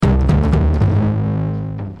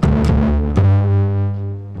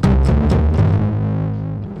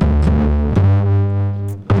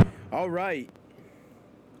right.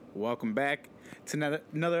 Welcome back to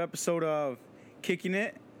another episode of Kicking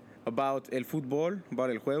It about el fútbol, about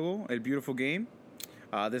el juego, el beautiful game.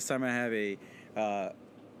 This time I have a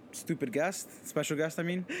special guest, I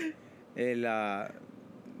mean.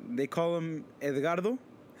 They call him Edgardo.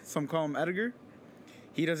 Some call him Edgar.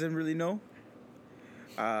 He doesn't really know.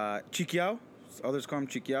 Chiquiado. Others call him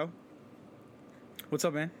Chiquiado. What's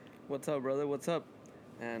up, man? What's up, brother? What's up?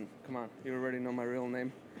 And come on, you already know my real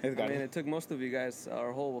name. Edgardo. I mean, it took most of you guys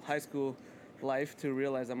our whole high school life to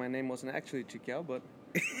realize that my name wasn't actually Chiquiado, but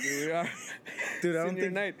here we are. Dude, I don't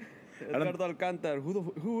think... night. Edgardo Alcántar.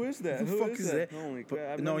 Who is that? Who the fuck is that? Holy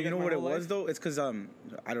crap. No, you know what it was, though? It's because,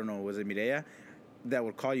 I don't know, was it Mireya that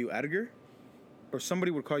would call you Edgar? Or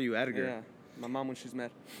somebody would call you Edgar. Yeah, my mom when she's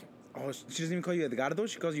mad. Oh, she doesn't even call you Edgardo?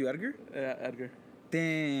 She calls you Edgar? Yeah, Edgar.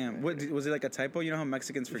 Damn. What was it, like a typo? You know how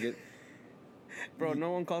Mexicans forget? Bro,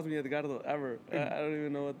 no one calls me Edgardo ever. I don't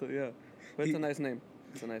even know what the... Yeah. But it's a nice name.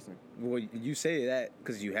 It's a nice name. Well, you say that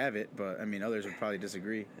because you have it, but, I mean, others would probably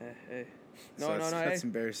disagree. Hey. No, that's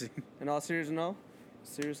embarrassing. In all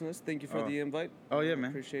seriousness, thank you for the invite. Oh, yeah,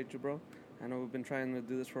 man. Appreciate you, bro. I know we've been trying to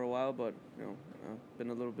do this for a while, but, been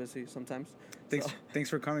a little busy sometimes. Thanks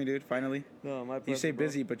for coming, dude, finally. No, my pleasure, you say bro.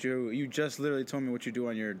 busy, but you just literally told me what you do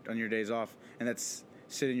on your days off, and that's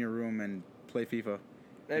sit in your room and play FIFA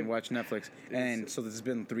and watch Netflix. And so this has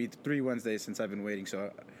been three Wednesdays since I've been waiting.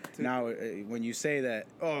 So now when you say that,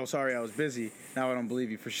 oh, sorry, I was busy, now I don't believe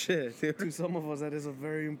you for shit, dude. To some of us, that is a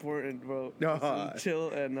very important, bro. No.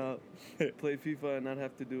 Chill and play FIFA and not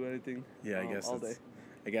have to do anything I guess all day.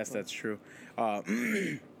 I guess that's true.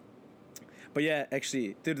 But yeah,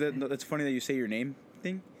 actually, dude, that's funny that you say your name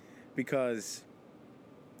thing, because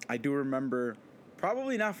I do remember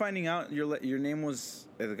probably not finding out your name was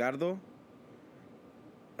Edgardo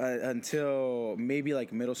until maybe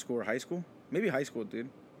like middle school or high school. Maybe high school, dude.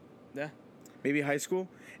 Yeah. Maybe high school,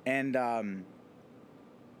 and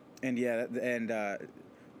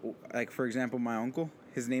like for example, my uncle,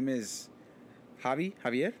 his name is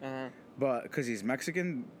Javier. Uh-huh. But because he's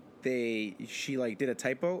Mexican, she like did a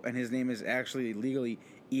typo, and his name is actually legally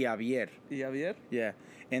Javier. Javier? Yeah.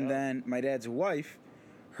 And then my dad's wife,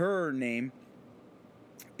 her name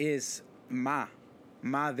is Ma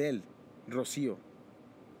del Rocío.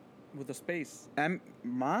 With a space.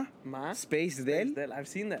 Ma? Space del. I've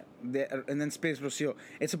seen that. And then space Rocío.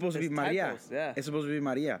 It's supposed to be Maria. Typos, yeah. It's supposed to be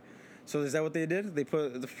Maria. So is that what they did? They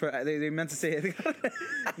put they meant to say it.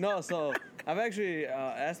 No, so I've actually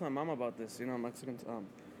asked my mom about this. Mexicans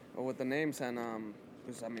with the names, and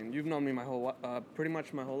because I mean you've known me pretty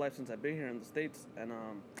much my whole life since I've been here in the States,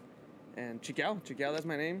 and Chiquiado, that's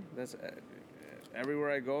my name. That's everywhere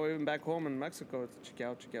I go, even back home in Mexico, it's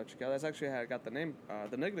Chiquiado. That's actually how I got the name,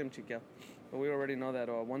 the nickname Chiquiado. But we already know that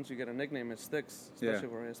once you get a nickname, it sticks, especially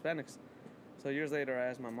for Hispanics. So years later, I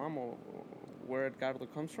asked my mom where Edgardo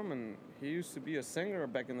comes from, and he used to be a singer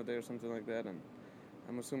back in the day or something like that, and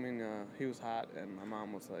I'm assuming he was hot, and my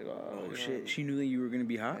mom was like, oh shit, she knew that you were going to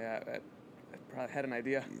be hot? Yeah, I probably had an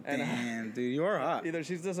idea. Damn, dude, you are hot. Either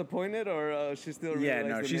she's disappointed or she still really likes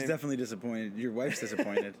the name. She's definitely disappointed. Your wife's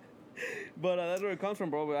disappointed. But that's where it comes from,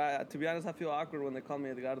 bro. But to be honest, I feel awkward when they call me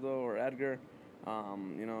Edgardo or Edgar.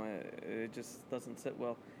 It just doesn't sit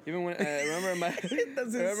well. Even when remember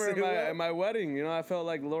in my wedding, I felt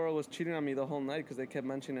like Laura was cheating on me the whole night because they kept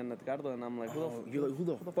mentioning Edgardo, and I'm like, who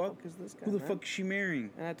the fuck is this guy? Who the fuck is she marrying?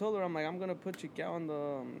 And I told her, I'm like, I'm gonna put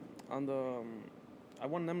Chiquiado on the. I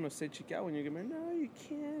want them to say Chiquiado when you get married. No, you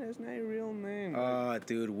can't. That's not your real name.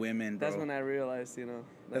 Dude, women, bro. That's when I realized,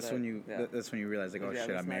 That's when you realize, like, oh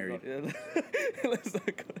shit, I'm married.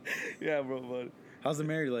 Yeah, bro. But how's the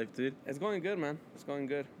married life, dude? It's going good, man. It's going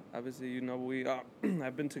good. Obviously, we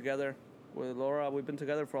I've been together with Laura. We've been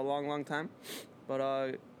together for a long, long time.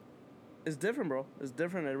 But it's different, bro. It's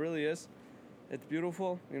different. It really is. It's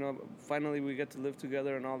beautiful. Finally we get to live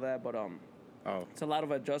together and all that. But it's a lot of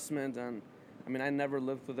adjustment, and I mean, I never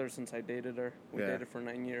lived with her since I dated her. We dated for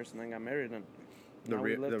 9 years and then got married, and the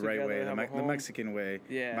right way, the Mexican way.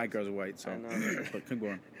 Yeah, my girl's white, so. I know. But keep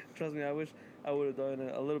going. Trust me, I wish I would have done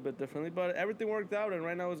it a little bit differently, but everything worked out, and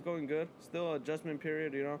right now it's going good. Still adjustment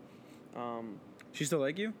period, She still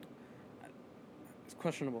like you? It's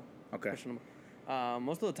questionable. Okay. Questionable.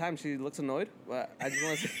 Most of the time she looks annoyed, but I just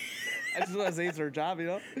want to say it's her job,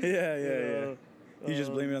 Yeah. You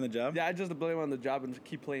just blame it on the job? Yeah, I just blame it on the job and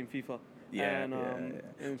keep playing FIFA. Yeah,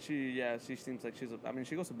 and she seems like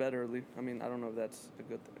she goes to bed early. I mean, I don't know if that's a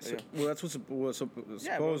good thing. Well, that's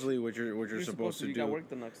supposedly what you're supposed to do. You got work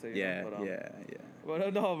the next day. Yeah.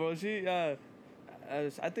 But no, bro.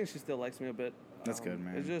 I think she still likes me a bit. That's good,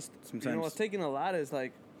 man. It's just sometimes what's taking a lot is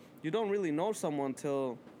like you don't really know someone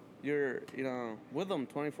till you're with them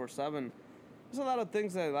 24/7. There's a lot of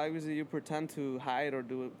things that obviously you pretend to hide or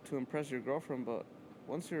do to impress your girlfriend, but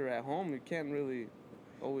once you're at home, you can't really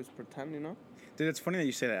always pretend, Dude, it's funny that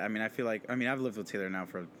you say that. I mean, I feel like I've lived with Taylor now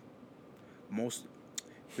for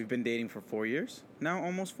we've been dating for 4 years now,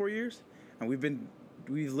 almost 4 years, and we've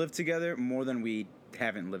lived together more than we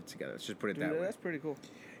haven't lived together. Let's just put it that way. That's pretty cool.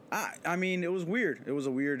 I mean, it was weird. It was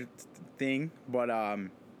a weird thing, but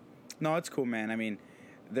no, it's cool, man. I mean,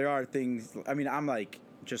 there are things. I mean, I'm like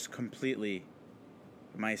just completely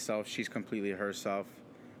myself. She's completely herself,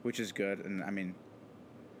 which is good. And I mean,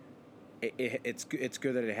 it's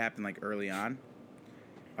good that it happened like early on,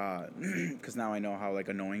 because now I know how like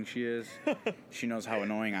annoying she is. She knows how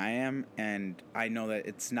annoying I am, and I know that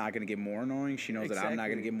it's not gonna get more annoying. She knows that I'm not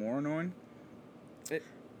gonna get more annoying.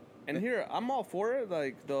 And here, I'm all for it,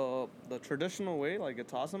 like the traditional way, like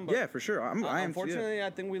it's awesome. But yeah, for sure. unfortunately,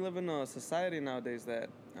 I think we live in a society nowadays that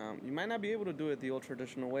you might not be able to do it the old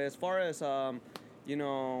traditional way. As far as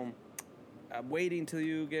waiting till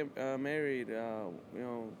you get married,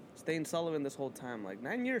 staying celibate this whole time. Like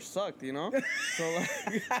 9 years sucked, So like,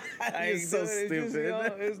 you're so stupid.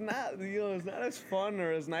 It's not, it's not as fun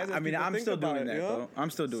or as nice. As I mean, I'm still doing that though.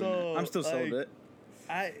 I'm still doing that. I'm still celibate.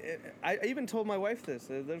 I even told my wife this.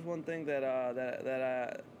 There's one thing that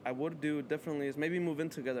I would do differently is maybe move in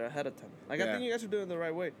together ahead of time. Like I think you guys are doing it the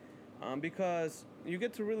right way, because you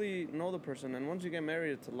get to really know the person, and once you get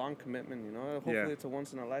married, it's a long commitment. Hopefully it's a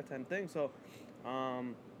once in a lifetime thing. So,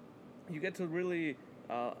 you get to really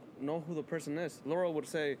know who the person is. Laura would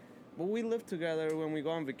say, "Well, we live together when we go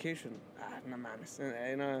on vacation." No mames,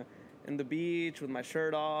 in the beach with my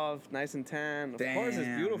shirt off, nice and tan. Of course,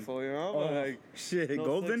 it's beautiful, But like, shit, no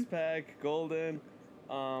golden. Six-pack, golden.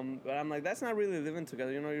 But I'm like, that's not really living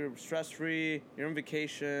together. You're stress free. You're on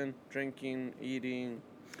vacation, drinking, eating.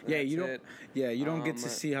 Yeah, you don't. It. Yeah, you don't get to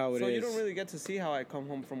see how it is. So you don't really get to see how I come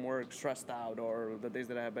home from work stressed out, or the days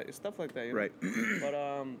that I have stuff like that. Right.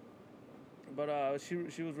 But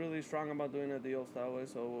she was really strong about doing it the old style way.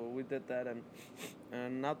 So we did that,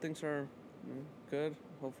 and now things are good.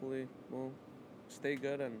 Hopefully we'll stay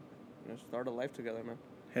good and start a life together, man.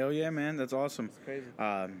 Hell yeah, man. That's awesome. It's crazy.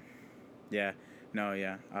 Yeah. No,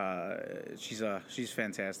 yeah. She's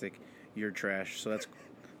fantastic. You're trash. So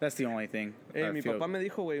that's the only thing. Mi papá me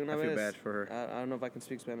dijo, güey, una vez. I feel bad for her. I don't know if I can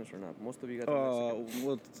speak Spanish or not. Most of you guys are Mexican.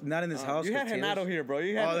 Well, not in this house. You had Renato here, bro.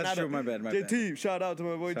 You had that's true. My bad. JT, shout out to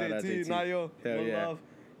my boy JT. Nayo. Hell yeah.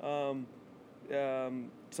 Love.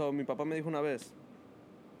 So mi papá me dijo una vez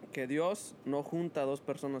que Dios no junta dos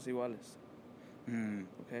personas iguales.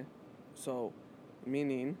 Okay? So,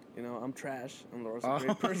 meaning, I'm trash and Laura's a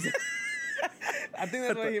great person. I think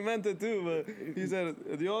that's why he meant it too, but he said,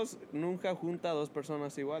 Dios nunca junta dos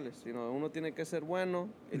personas iguales. Uno tiene que ser bueno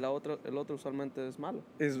y el otro usualmente es malo.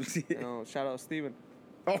 Shout out Steven.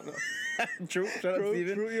 Oh, true. Shout out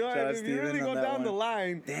Steven. True. If you really go down the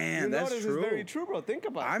line, damn, that's true. It's very true, bro. Think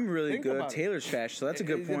about it. I'm really good. Taylor's trash, so that's a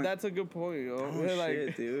good point. That's a good point, Oh,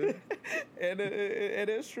 shit, dude. And it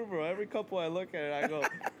is true, bro. Every couple I look at it, I go,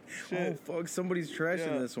 shit. Oh, fuck, somebody's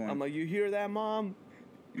trashing this one. I'm like, you hear that, Mom?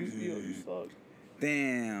 You suck.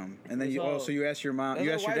 Damn. And then so you asked your mom,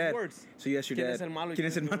 you asked your dad. Words. So you asked your dad. ¿Quién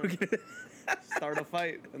es el malo? Start a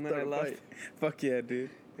fight, and then I left. Fuck yeah,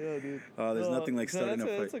 dude. Yeah, dude. Oh, there's nothing like starting a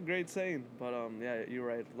fight. That's a great saying, but yeah, you're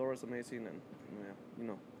right. Laura's amazing, and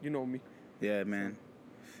you know me. Yeah, man.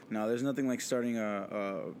 No, there's nothing like starting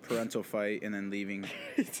a parental fight and then leaving.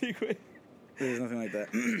 There's nothing like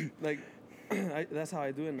that. Like, that's how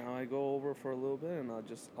I do it now. I go over for a little bit, and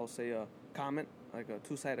I'll say a comment, like a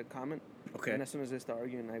two-sided comment. Okay. And as soon as they start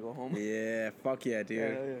arguing, I go home. Yeah, fuck yeah,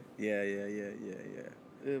 dude. Yeah.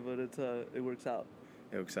 Yeah, but it works out.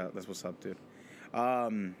 It works out. That's what's up, dude.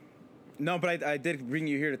 No, but I did bring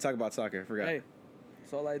you here to talk about soccer. I forgot. Hey,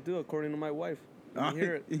 that's all I do, according to my wife. You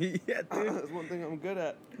hear it. Yeah, dude. That's one thing I'm good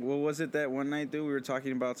at. What was it that one night, dude? We were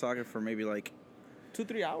talking about soccer for maybe like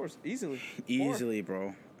 2-3 hours, easily. Easily,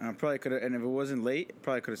 bro. I probably could have, and if it wasn't late,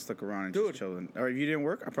 probably could have stuck around and just chilled. Or if you didn't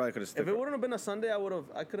work, I probably could have stuck. If it wouldn't have been a Sunday, I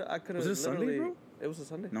could have. Was it a Sunday, bro? It was a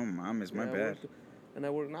Sunday. No, Mom, it's my bad. And I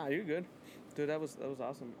worked. Nah, you're good, dude. That was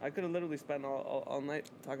awesome. I could have literally spent all night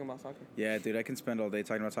talking about soccer. Yeah, dude, I can spend all day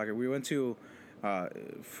talking about soccer. We went to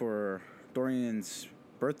for Dorian's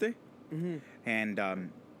birthday, and I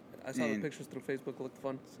saw the pictures through Facebook. Looked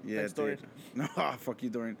fun. Yeah, thanks, Dorian. No, fuck you,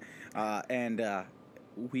 Dorian.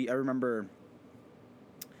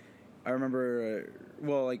 I remember,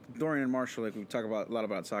 well, like Dorian and Marshall, like we talk a lot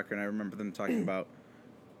about soccer, and I remember them talking about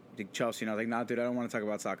Chelsea, and I was like, nah, dude, I don't want to talk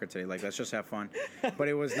about soccer today. Like, let's just have fun. But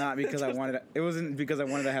it was not because it wasn't because I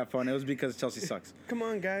wanted to have fun. It was because Chelsea sucks. Come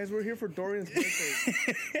on, guys, we're here for Dorian's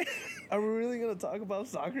birthday. Are we really gonna talk about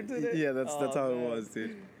soccer today? Yeah, that's how it was,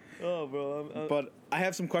 dude. Oh, bro. But I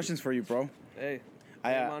have some questions for you, bro. Hey,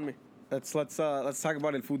 on me. Let's talk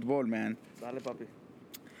about el fútbol, man. Dale, papi.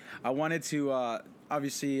 I wanted to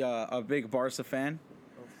obviously a big Barca fan.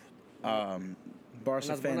 Barca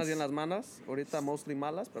las fans. Buenas y en las malas. Ahorita mostly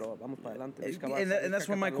malas, pero vamos para adelante. And that's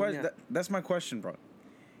what my question. That's my question, bro.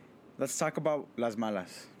 Let's talk about las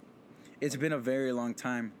malas. It's been a very long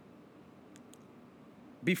time.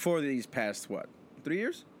 Before these past 3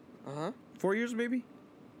 years? 4 years maybe.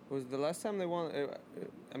 Was the last time they won?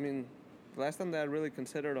 I mean, the last time that I really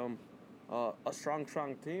considered them a strong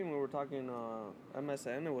team. We were talking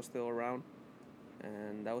MSN. It was still around,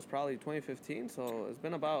 and that was probably 2015. So it's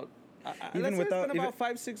been about. It's been about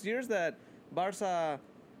 5-6 years that Barca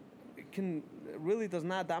does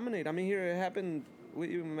not dominate. I mean, here it happened with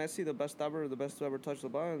Messi, the best to ever touch the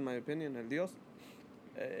ball, in my opinion, el Dios.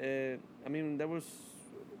 I mean, there was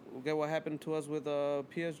what happened to us with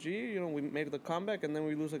PSG. You know, we made the comeback and then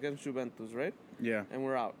we lose against Juventus, right? Yeah. And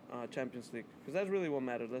we're out Champions League, because that's really what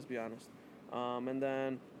mattered. Let's be honest. And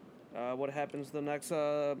then what happens the next?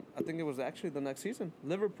 I think it was actually the next season.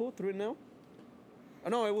 Liverpool 3-0.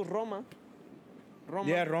 No, it was Roma.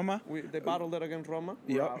 Yeah, Roma. They battled it against Roma.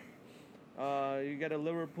 Yep. You get a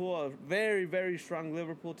Liverpool, a very, very strong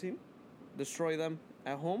Liverpool team. Destroy them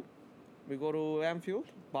at home. We go to Anfield,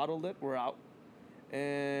 bottled it, we're out.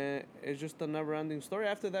 And it's just a never-ending story.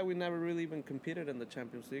 After that, we never really even competed in the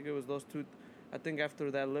Champions League. It was those two. I think after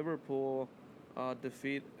that Liverpool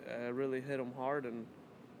defeat really hit them hard. And,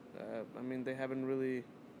 I mean, they haven't really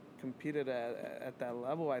competed at that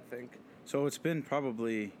level, I think. So it's been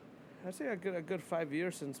probably, I'd say a good 5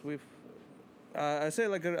 years since we've. I'd say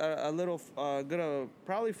like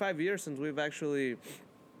probably 5 years since we've actually,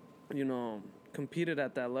 competed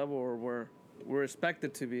at that level, or we're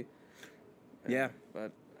expected to be. Yeah.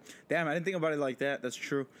 But damn, I didn't think about it like that. That's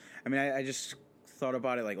true. I mean, I just thought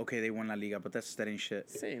about it like, okay, they won La Liga, but that ain't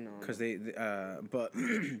shit. Say no. Because but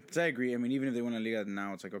I agree. I mean, even if they won La Liga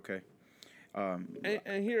now, it's like okay.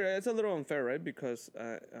 And here it's a little unfair, right? Because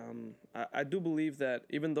I do believe that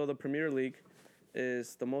even though the Premier League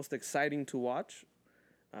is the most exciting to watch,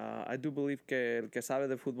 I do believe que el que sabe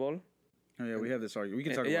de fútbol. Oh yeah, we have this argument. We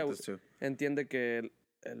can talk about this too. Entiende que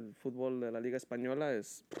el fútbol de la Liga Española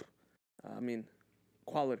is, I mean,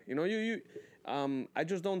 quality. You know, I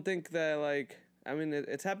just don't think that, like, I mean,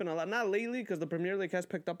 it's happened a lot. Not lately, because the Premier League has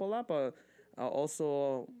picked up a lot, but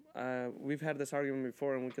also we've had this argument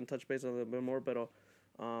before, and we can touch base on it a little bit more. But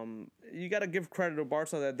you got to give credit to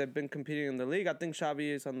Barca that they've been competing in the league. I think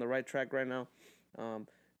Xavi is on the right track right now.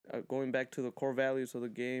 Going back to the core values of the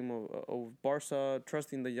game of Barca,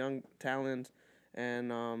 trusting the young talent,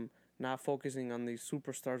 and not focusing on these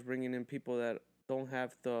superstars, bringing in people that don't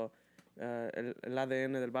have the el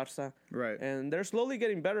ADN del Barça. Right. And they're slowly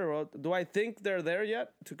getting better. Do I think they're there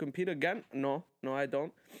yet to compete again? No, I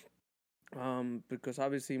don't. Because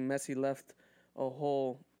obviously Messi left a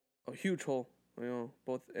huge hole,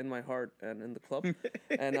 both in my heart and in the club.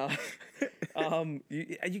 And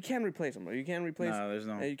you can't replace him. You can't replace. No, there's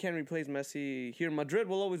no. You can't replace Messi here. Madrid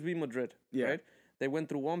will always be Madrid. Yeah. Right. They went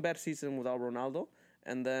through one bad season without Ronaldo,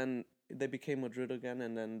 and then they became Madrid again,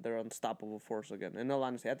 and then they're unstoppable force again. In all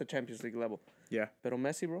honesty, at the Champions League level. Yeah. Pero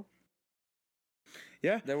Messi, bro.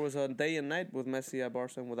 Yeah. There was a day and night with Messi at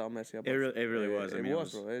Barca and without Messi at Barca. It really was. It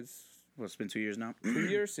was, bro. It's been 2 years now. 2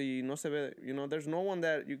 years, y no se ve. There's no one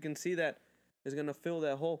that you can see that is gonna fill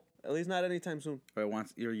that hole. At least not anytime soon. Or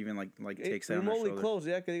wants, or even like takes that on their remotely shoulder. close,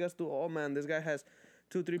 yeah. Que digas tú, oh man, this guy has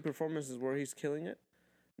 2-3 performances where he's killing it.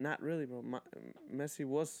 Not really, bro. Messi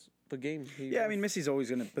was the game. I mean, Messi's always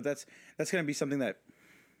gonna, but that's gonna be something that,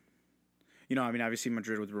 I mean, obviously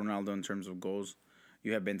Madrid with Ronaldo in terms of goals,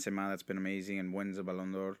 you have Benzema that's been amazing and wins a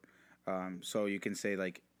Ballon d'Or, so you can say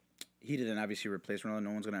like, he didn't obviously replace Ronaldo.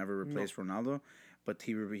 No one's gonna ever replace Ronaldo, but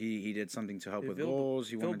he did something to help with goals.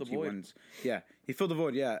 He filled the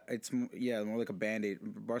void. Yeah, it's more like a Band-Aid.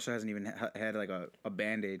 Barca hasn't even had like a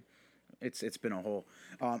Band-Aid. It's been a hole.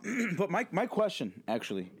 But my question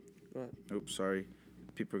actually. What? Oops, sorry.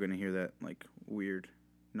 People are gonna hear that like weird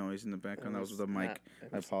noise in the background. That was the mic.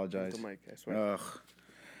 I apologize. The mic, I swear.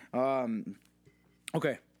 Ugh.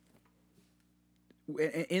 Okay.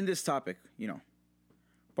 In this topic,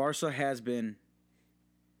 Barca has been,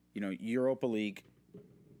 Europa League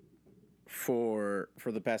for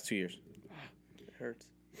the past 2 years. It hurts.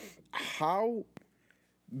 How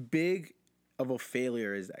big of a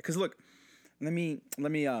failure is that? Because look, let me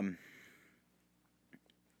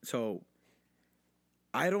So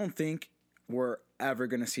I don't think we're ever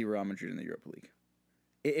gonna see Real Madrid in the Europa League.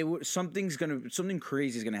 Something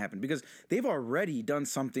crazy is gonna happen because they've already done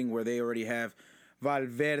something where they already have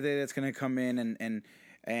Valverde that's gonna come in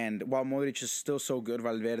and while Modric is still so good,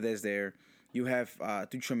 Valverde is there. You have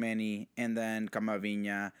Tchouaméni and then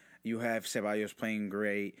Camavinga. You have Ceballos playing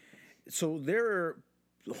great. So their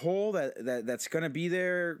hole that's gonna be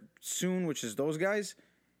there soon, which is those guys,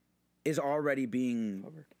 is already being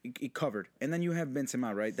covered. And then you have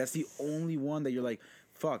Benzema, right? That's the only one that you're like,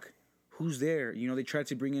 fuck. Who's there? You know, they tried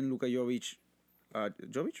to bring in Luka Jovic,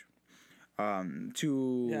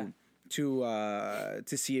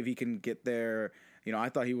 to see if he can get there. You know, I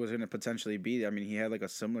thought he was going to potentially be. I mean, he had like a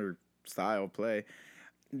similar style of play.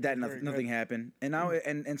 Nothing happened, and now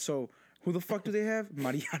and so who the fuck do they have?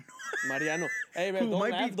 Mariano. Hey man,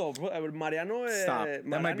 don't laugh though. Mariano. Stop. That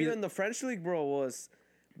Mariano might be in the French league, bro, was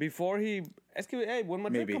before he. Hey, when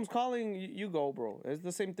Madrid comes calling, you go, bro. It's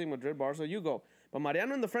the same thing, Madrid, Barca, you go. But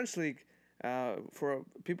Mariano in the French league. For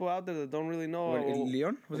people out there that don't really know,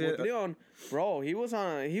 Leon? Leon, bro, he was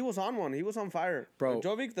on one. He was on fire. Bro,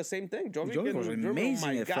 Jovic, the same thing. Jovic was amazing.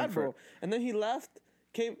 Oh my God, bro! And then he left.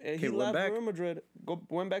 He left Real Madrid.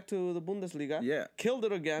 Went back to the Bundesliga. Yeah. Killed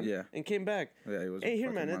it again. Yeah. And came back. Yeah, he was. Hey,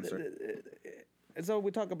 here, man. So we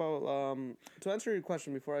talk about to answer your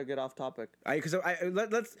question before I get off topic.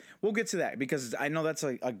 We'll get to that because I know that's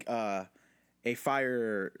like a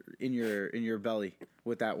fire in your belly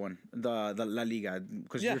with that one, the La Liga,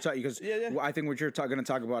 because you're talking I think what you're going to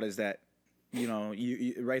talk about is that you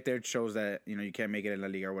right there it shows that you can't make it in La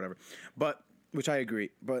Liga or whatever, but which I agree,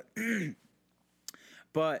 but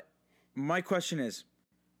but my question is,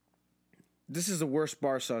 this is the worst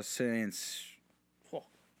Barca since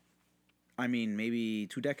I mean maybe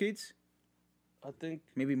 2 decades. I think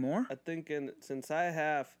maybe more. I think since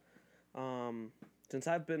I've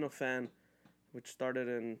been a fan. Which started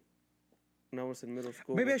when I was in middle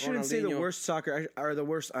school. Maybe I shouldn't say the worst soccer or the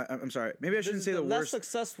worst. I'm sorry. Maybe I shouldn't say the worst.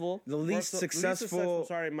 The least successful.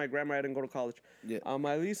 Sorry, my grammar. I didn't go to college. Yeah.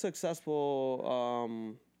 My least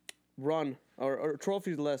successful run or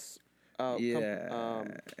trophies less.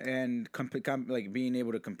 And like being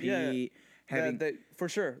able to compete. Having for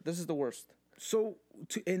sure. This is the worst. So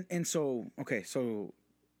okay. So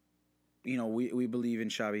we believe in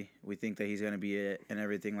Xavi. We think that he's gonna be it and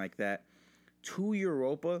everything like that. 2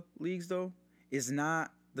 Europa Leagues though is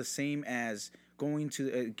not the same as going to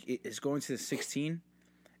the 16,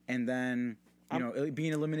 and then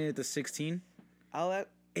being eliminated at the 16.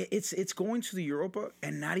 It's going to the Europa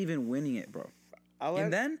and not even winning it, bro.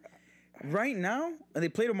 And then right now, and they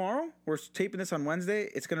play tomorrow. We're taping this on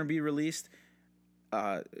Wednesday. It's gonna be released.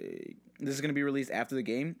 This is gonna be released after the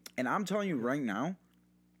game, and I'm telling you right now,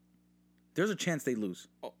 there's a chance they lose.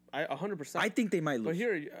 100%. I think they might lose. But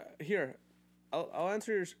here, I'll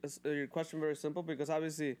answer your question very simple because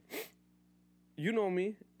obviously, you know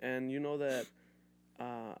me and you know that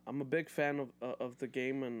I'm a big fan of the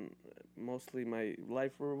game and mostly my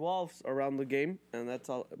life revolves around the game and that's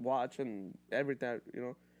all watch and everything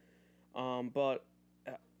but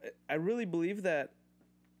I really believe that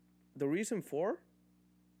the reason for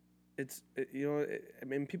I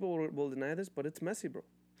mean people will deny this, but it's Messi, bro.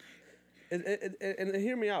 And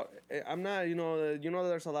hear me out. I'm not,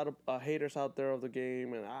 there's a lot of haters out there of the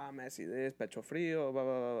game, and Messi this, pecho frío, blah,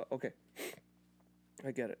 blah, blah. Okay,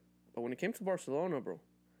 I get it. But when it came to Barcelona, bro,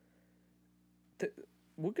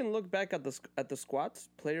 we can look back at the squads,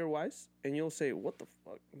 player-wise, and you'll say, what the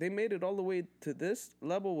fuck? They made it all the way to this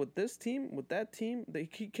level with this team, with that team.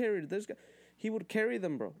 He carried this guy. He would carry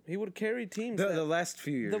them, bro. He would carry teams. The last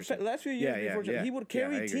few years. The last few years before. He would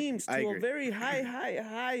carry teams to a very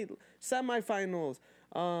high semifinals,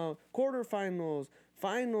 quarterfinals,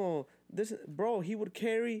 final. Bro, he would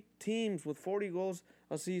carry teams with 40 goals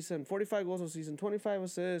a season, 45 goals a season, 25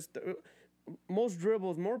 assists, most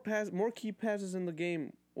dribbles, more key passes in the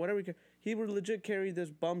game, whatever. He would legit carry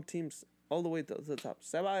this bum teams all the way to the top.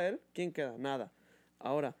 Se va él, ¿quién queda? Nada.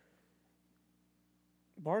 Ahora,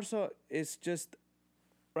 Barca is just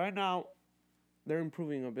right now they're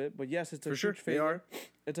improving a bit, but yes, it's a huge failure.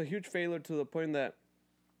 It's a huge failure to the point that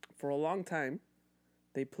for a long time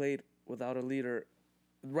they played without a leader.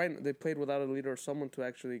 They played without a leader or someone to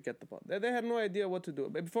actually get the ball. They had no idea what to do.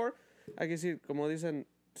 Before, I can see, como dicen,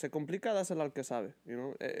 se complica, dáselo al que sabe.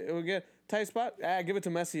 It would get tight spot, give it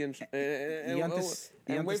to Messi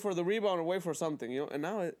and wait for the rebound or wait for something. And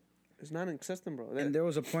now it's non-existent, bro. And there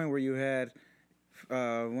was a point where you had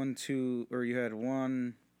 1, 2, or you had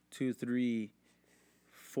 1, 2, 3,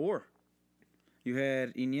 4. You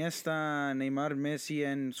had Iniesta, Neymar, Messi,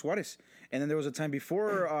 and Suarez, And then there was a time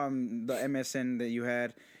before the MSN that you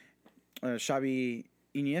had Xavi,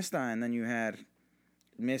 Iniesta, and then you had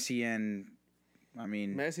Messi and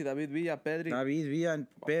Messi, David Villa, Pedri. David Villa and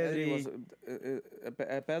Pedri.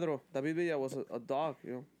 Pedro. David Villa was a dog,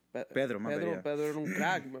 you know. Pedro era un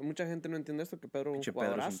crack. Mucha gente no entiende esto, que Pedro era un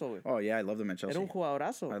jugadorazo, güey. Oh, yeah, I love him at Chelsea. Era un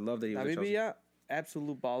jugadorazo. I love that he was at Chelsea. David Villa,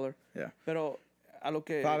 absolute baller. Yeah. Pero a lo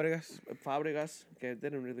que... Fábregas, que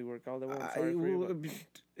didn't really work out.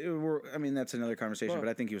 That's another conversation, but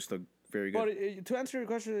I think he was still very good. But to answer your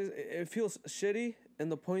question, it feels shitty in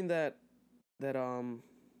the point that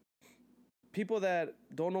people that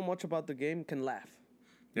don't know much about the game can laugh.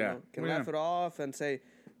 Yeah. You know, can laugh it off and say,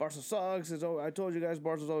 Barca sucks. I told you guys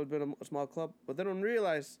Barca's always been a small club. But they don't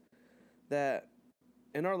realize that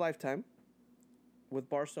in our lifetime, with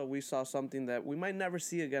Barca, we saw something that we might never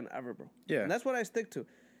see again ever, bro. Yeah. And that's what I stick to.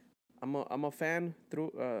 I'm a fan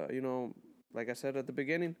through, like I said at the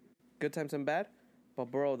beginning, good times and bad. But,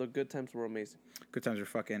 bro, the good times were amazing. Good times were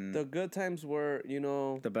fucking... The good times were,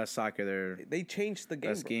 the best soccer there. They changed the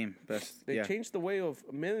game, Best bro. game. They changed the way of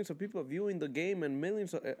millions of people viewing the game and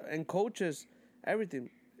millions of, and coaches, everything.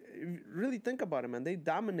 Really think about it, man. They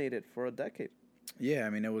dominated for a decade. Yeah,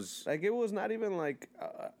 it was... Like, it was not even like...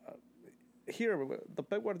 here, the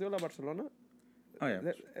Pep Guardiola Barcelona... Oh, yeah.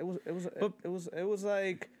 It was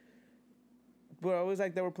like... Bro, it was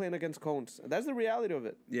like they were playing against cones. That's the reality of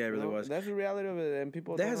it. Yeah, it really was. That's the reality of it, and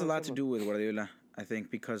people. That has a lot to do with Guardiola, I think,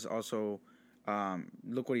 because also,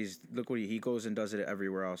 look what he goes and does it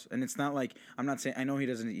everywhere else. And it's not like I'm not saying I know he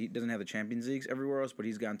doesn't have the Champions Leagues everywhere else, but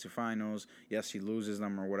he's gotten to finals. Yes, he loses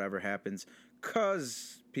them or whatever happens,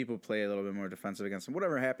 cause people play a little bit more defensive against him.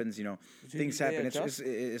 Whatever happens, things happen. It's el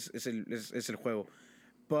juego.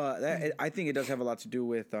 But I think it does have a lot to do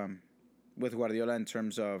with Guardiola in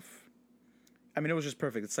terms of. It was just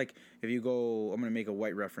perfect. It's like if you go, I'm going to make a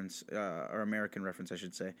white reference, or American reference, I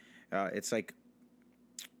should say. It's like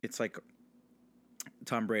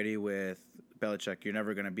Tom Brady with Belichick. You're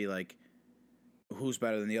never going to be like, who's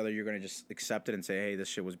better than the other. You're going to just accept it and say, hey, this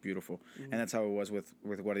shit was beautiful. Mm-hmm. And that's how it was with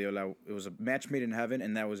Guardiola. It was a match made in heaven,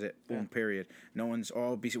 and that was it. Boom, period. No one's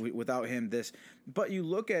without him, this. But you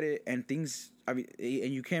look at it, and things, and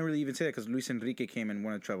you can't really even say that because Luis Enrique came and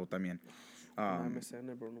won a treble también.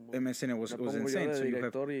 MSN was insane. So you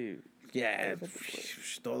have,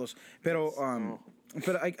 todos. Pero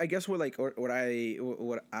but I guess what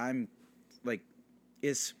I'm like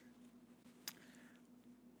is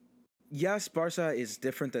yes, Barca is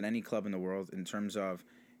different than any club in the world in terms of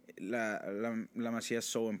La Masia is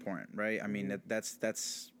so important, right? That's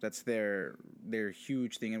their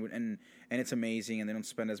huge thing, and it's amazing, and they don't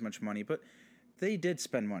spend as much money, but they did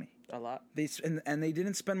spend money. A lot. They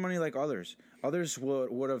didn't spend money like others. Others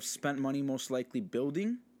would have spent money most likely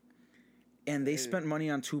building, and they spent money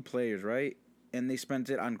on two players, right? And they spent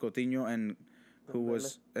it on Coutinho and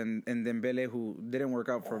Dembele, who didn't work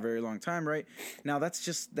out for a very long time, right? Now that's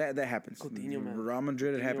just that happens. Coutinho, man. Real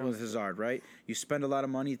Madrid, it happened with Hazard, right? You spend a lot of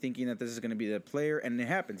money thinking that this is going to be the player, and it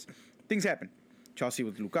happens. Things happen. Chelsea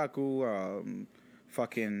with Lukaku.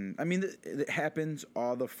 It happens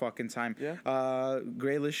all the fucking time. Yeah.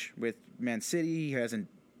 Grealish with Man City, he hasn't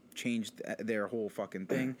changed their whole fucking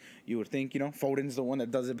thing. You would think, Foden's the one that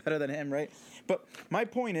does it better than him, right? But my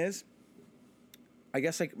point is, I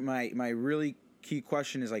guess like my really key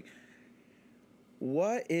question is like,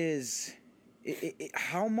 what is,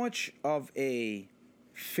 how much of a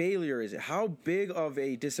failure is it? How big of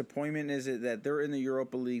a disappointment is it that they're in the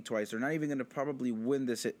Europa League twice? They're not even going to probably win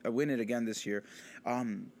it again this year.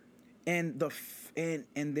 And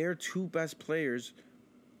their two best players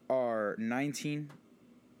are 19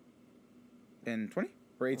 and 20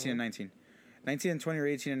 or 18 and 19. 19 and 20 or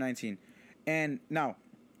 18 and 19. And now,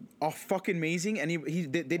 fucking amazing, and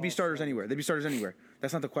they'd be starters anywhere. They'd be starters anywhere.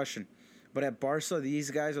 That's not the question. But at Barca,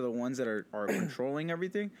 these guys are the ones that are controlling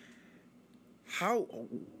everything. How,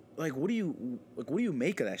 like, what do you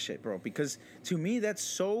make of that shit, bro? Because to me, that's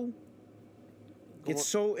so. It's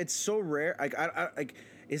so rare. Like,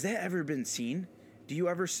 is that ever been seen? Do you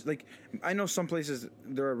ever like? I know some places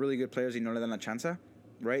there are really good players. No le dan la chance,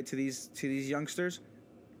 right? To these youngsters.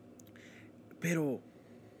 Pero,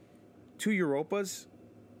 2 Europas.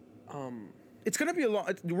 It's gonna be a long.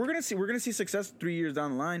 We're gonna see success 3 years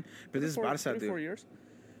down the line. But this is Barca, dude. 4 years.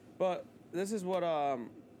 But this is what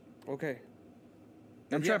okay.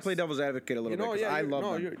 I'm trying to play devil's advocate a little bit because I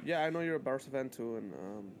love them. I know you're a Barca fan too, and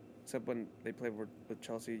except when they play with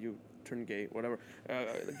Chelsea, you turn gay, whatever.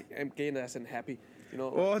 I'm gay and that's happy,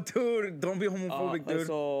 Oh, dude, don't be homophobic, dude.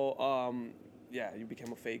 So, you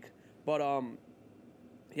became a fake, but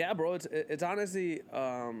yeah, bro, it's honestly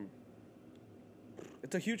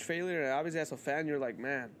it's a huge failure. And obviously, as a fan, you're like,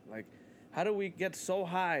 man, like, how do we get so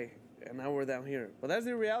high and now we're down here? But that's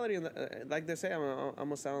the reality. And like they say, I'm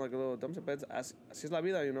gonna sound like a little dumb, but así es la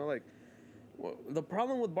vida, you know. Like, the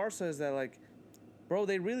problem with Barca is that, like, bro,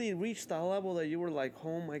 they really reached a level that you were like,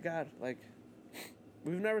 oh my god, like,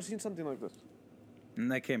 we've never seen something like this. And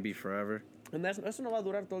that can't be forever. And that's no va a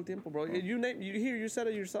durar todo el tiempo, bro. Oh. You said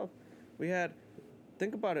it yourself. We had,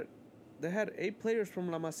 think about it, they had 8 players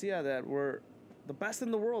from La Masia that were the best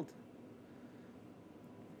in the world.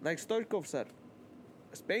 Like Stoichkov said,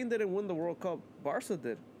 Spain didn't win the World Cup, Barca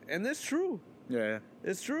did. And it's true. Yeah.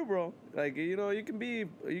 It's true, bro. Like, you know, you could be,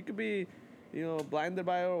 you know, blinded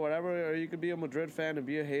by it or whatever, or you could be a Madrid fan and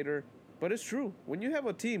be a hater. But it's true. When you have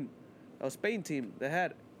a team, a Spain team, that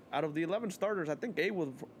had, out of the 11 starters, I think 8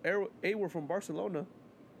 were from Barcelona.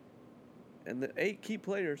 And the 8 key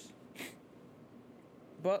players.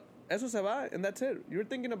 But eso se va, and that's it. You're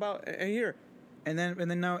thinking about, and here. And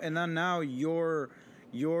then now your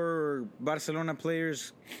Barcelona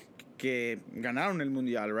players que ganaron el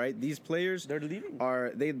mundial, right? These players they're leaving.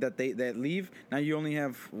 That leave. Now you only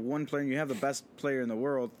have one player. You have the best player in the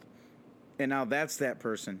world, and now that's that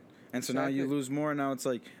person. And so exactly. Now you lose more. Now it's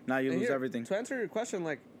like now you lose everything. To answer your question,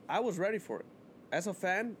 like, I was ready for it. As a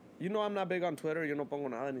fan, you know I'm not big on Twitter. You no pongo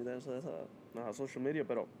nada ni de eso. That's social media,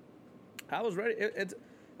 but I was ready.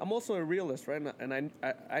 I'm also a realist, right? And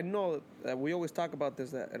I know that we always talk about this,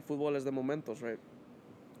 that el fútbol es de momentos, right?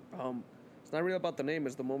 It's not really about the name,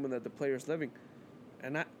 it's the moment that the player is living.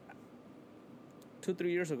 And 2-3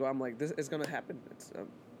 years ago, I'm like, this is going to happen. It's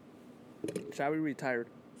Xavi retired.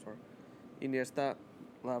 Sorry. Iniesta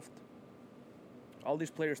left. All these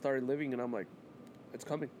players started living, and I'm like, it's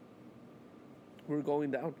coming. We're going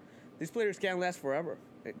down. These players can't last forever.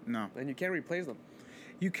 No. And you can't replace them.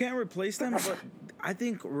 You can't replace them, but I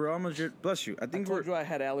think Real Madrid. Bless you. I told you I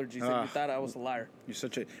had allergies, and you thought I was a liar. You're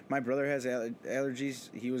such a. My brother has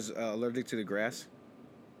allergies. He was allergic to the grass.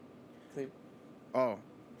 Clean. Oh,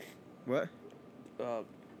 what? Do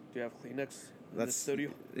you have Kleenex in the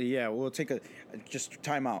studio? Yeah, we'll take a just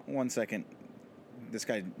time out 1 second. This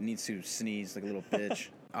guy needs to sneeze like a little bitch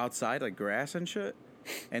outside, like grass and shit.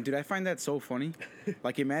 And dude, I find that so funny.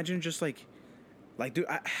 Like, imagine just like dude.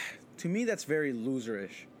 To me, that's very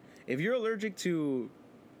loserish. If you're allergic to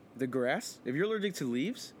the grass, if you're allergic to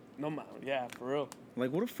leaves, no, yeah, for real.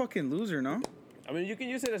 Like, what a fucking loser, no? I mean, you can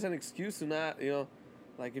use it as an excuse to not, you know,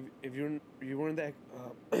 like if you weren't that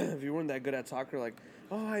if you weren't that good at soccer, like,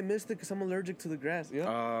 oh, I missed it because I'm allergic to the grass. You know?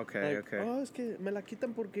 Oh, okay, like, okay. Oh, es que me la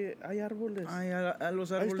quitan porque hay árboles. Ay, a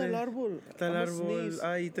los árboles. Ahí está el árbol. Está el árbol.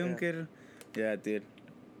 Ay, tengo que ir. Yeah, dude.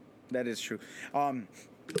 That is true.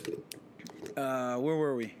 Where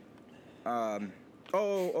were we?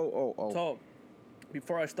 So,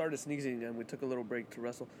 before I started sneezing and we took a little break to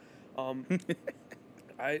wrestle,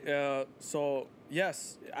 so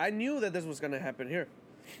yes, I knew that this was gonna happen here.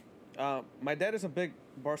 My dad is a big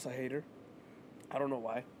Barca hater. I don't know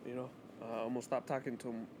why, you know. I almost stopped talking to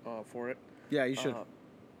him for it. Yeah, you should.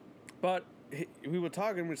 But we would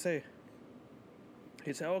talk and we'd say,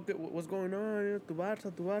 he'd say, "Oh, what's going on? Tu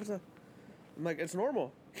Barca." I'm like, it's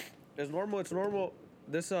normal. It's normal.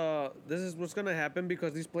 This is what's gonna happen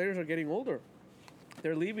because these players are getting older.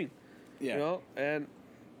 They're leaving. Yeah. You know, and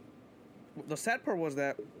the sad part was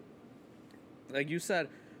that, like you said,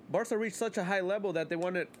 Barca reached such a high level that they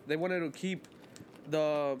wanted to keep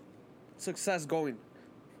the success going.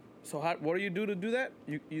 So what do you do to do that?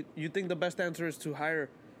 You think the best answer is to hire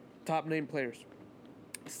top name players,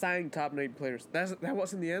 sign top name players. That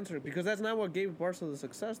wasn't the answer because that's not what gave Barca the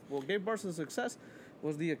success. What gave Barca the success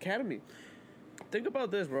was the academy. Think about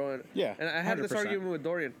this, bro. Yeah, and I had 100%. this argument with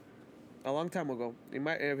Dorian a long time ago. He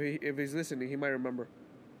might, if he's listening, he might remember.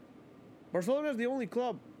 Barcelona is the only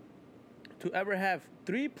club to ever have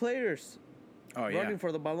 3 players running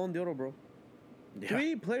for the Ballon d'Oro, bro. Yeah.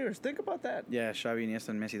 3 players. Think about that. Yeah, Xavi, Iniesta,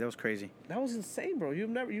 and Messi. That was crazy. That was insane, bro.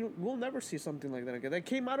 You will never see something like that again. That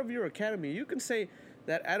came out of your academy. You can say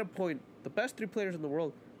that at a point, the best 3 players in the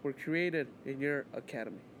world were created in your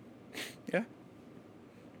academy. Yeah.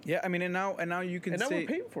 Yeah, I mean, and now you can say... And now we're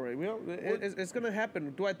paying for it. You know, it's going to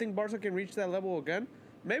happen. Do I think Barca can reach that level again?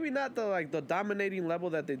 Maybe not the dominating level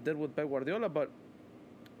that they did with Pep Guardiola, but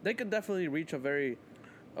they can definitely reach a very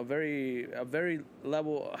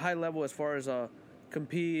high level as far as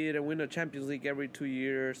compete and win a Champions League every 2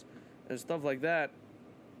 years and stuff like that.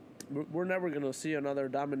 We're never going to see another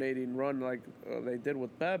dominating run like they did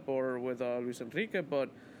with Pep or with Luis Enrique, but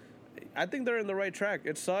I think they're in the right track.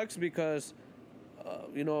 It sucks because...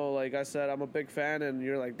 you know, like I said, I'm a big fan, and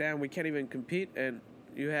you're like, damn, we can't even compete, and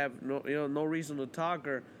you have no reason to talk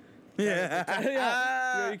or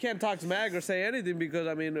Yeah. You can't talk smack or say anything because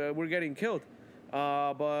I mean we're getting killed.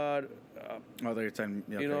 But they're saying,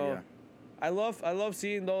 okay, you know, I love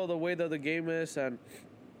seeing though the way that the game is, and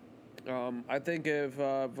I think if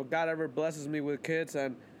God ever blesses me with kids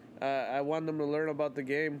and I want them to learn about the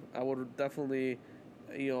game, I would definitely,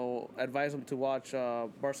 advise them to watch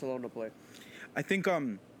Barcelona play. I think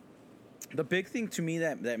the big thing to me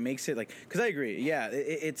that makes it like, because I agree, yeah,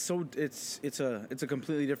 it's a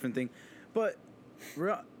completely different thing, but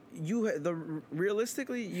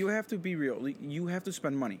realistically you have to be real. You have to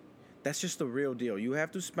spend money. That's just the real deal. You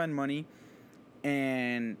have to spend money.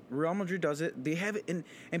 And Real Madrid does it. They have it, and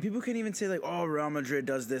people can even say like, "Oh, Real Madrid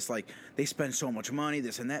does this. Like, they spend so much money,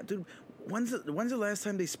 this and that." Dude, when's the last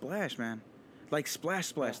time they splashed, man? Like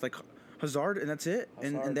splash, like Hazard, and that's it.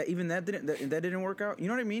 And that didn't work out. You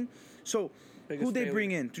know what I mean? So who they bring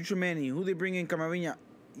in? Tchouaméni, who they bring in? Camavinga.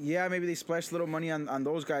 Yeah, maybe they splashed little money on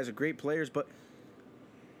those guys. Are great players, but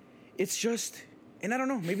it's just. And I don't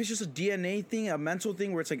know, maybe it's just a DNA thing, a mental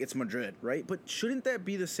thing where it's like, it's Madrid, right? But shouldn't that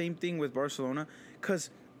be the same thing with Barcelona?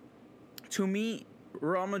 Because to me,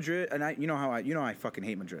 Real Madrid, and I fucking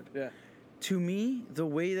hate Madrid. Yeah. To me, the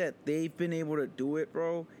way that they've been able to do it,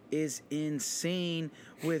 bro, is insane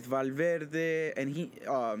with Valverde, and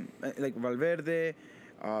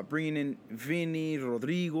bringing in Vini,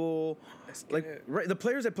 Rodrigo, right, the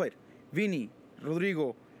players that played, Vini,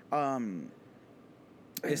 Rodrigo,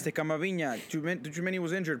 Camavinga, Tchouaméni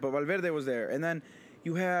was injured, but Valverde was there. And then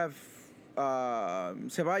you have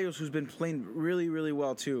Ceballos, who's been playing really, really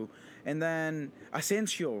well too. And then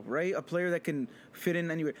Asensio, right? A player that can fit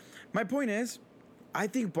in anywhere. My point is, I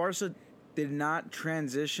think Barca did not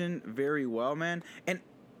transition very well, man. And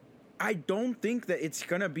I don't think that it's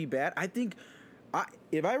going to be bad. I think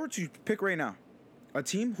if I were to pick right now a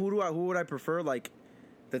team, who would I prefer? Like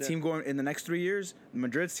the team going in the next 3 years,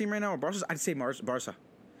 Madrid's team right now or Barca's? I'd say Barca.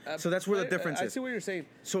 So that's where the difference is. I see what you're saying.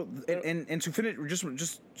 So and to finish,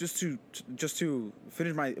 just to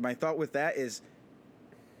finish my thought with that is,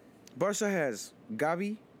 Barca has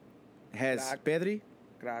Gavi, has Pedri,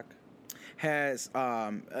 Crack. has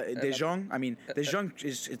De Jong. I mean, De Jong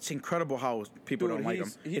it's incredible how people don't like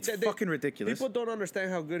him. It's fucking ridiculous. People don't understand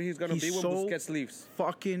how good he's gonna be when Busquets leaves.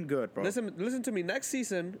 Fucking good, bro. Listen to me. Next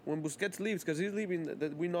season, when Busquets leaves, because he's leaving,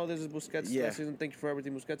 we know this is Busquets last season. Thank you for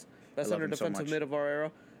everything, Busquets. Best center defensive mid of our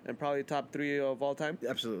era, and probably top 3 of all time.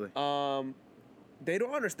 Absolutely. They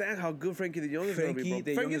don't understand how good Frankie de Jong is gonna be,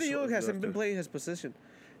 bro. Frankie de Jong hasn't been playing his position.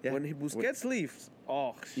 Yeah. When Busquets leaves,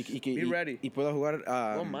 be ready. Y pueda jugar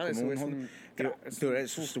dude,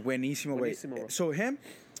 es buenísimo, güey. So him,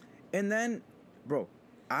 and then, bro,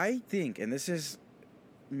 I think, and this is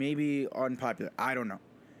maybe unpopular, I don't know.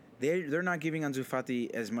 They're not giving Ansu Fati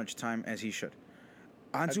as much time as he should.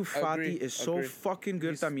 Ansu Fati is so fucking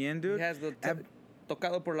good también, dude. He has the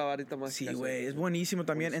tocado por la varita mágica. Sí, güey, es buenísimo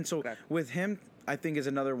también. And so with him, I think is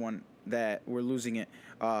another one that we're losing it,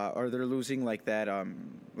 or they're losing like that.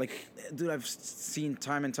 Like, dude, I've seen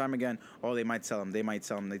time and time again. Oh, they might sell him.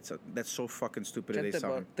 That's so fucking stupid. They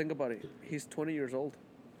sell him. Think about it. He's 20 years old.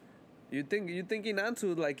 You thinking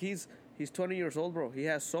Ansu like he's 20 years old, bro. He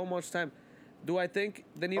has so much time. Do I think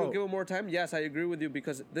they need to give him more time? Yes, I agree with you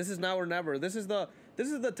because this is now or never. This is the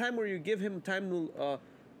time where you give him time to,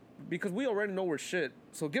 because we already know we're shit.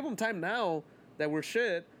 So give him time now that we're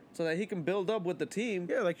shit. So that he can build up with the team,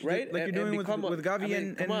 right? You're doing with Gavi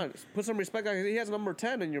and come on, put some respect on him. He has number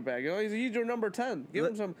 10 in your bag. He's your number 10. Give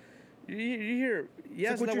him some. You hear?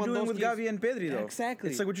 Yes, it's like what you're doing with Gavi and Pedri, though. Exactly.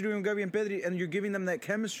 It's like what you're doing with Gavi and Pedri, and you're giving them that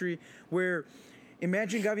chemistry. Where,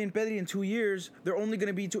 imagine Gavi and Pedri in 2 years, they're only going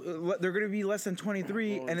to be they're going to be less than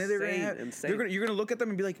 23, and then you're going to look at them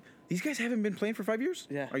and be like, these guys haven't been playing for 5 years.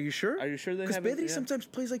 Yeah. Are you sure? Are you sure they haven't? Because Pedri sometimes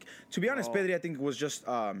plays like. To be honest, Pedri I think was just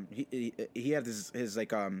he had his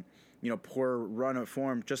like poor run of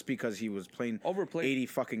form just because he was playing overplayed 80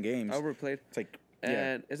 fucking games. Overplayed. It's like.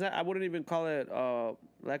 And is that I wouldn't even call it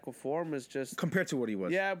lack of form. It's just compared to what he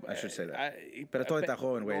was. Yeah, I should say that. Pero todo está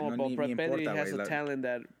joven, güey. No, ni importa, Pedri has a talent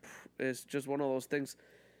that is just one of those things.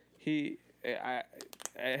 He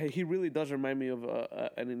really does remind me of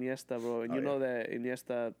an Iniesta, bro. And you know that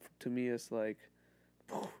Iniesta to me is like,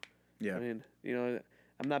 yeah. I mean,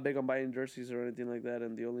 I'm not big on buying jerseys or anything like that,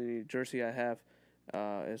 and the only jersey I have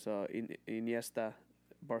is Iniesta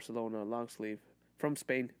Barcelona long sleeve from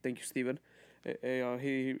Spain. Thank you, Steven.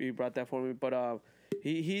 He brought that for me, but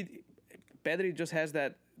Pedri just has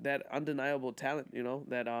that undeniable talent,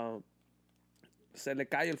 that se le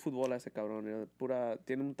cae el fútbol a ese cabrón,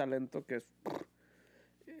 tiene un talento que es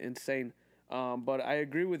insane. But I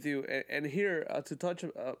agree with you, and here to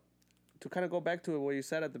kind of go back to what you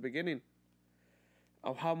said at the beginning.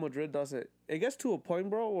 of how Madrid does it. It gets to a point,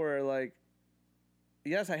 bro, where like,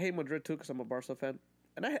 yes, I hate Madrid too because I'm a Barca fan,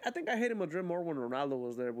 and I think I hated Madrid more when Ronaldo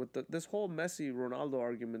was there. With this whole Messi Ronaldo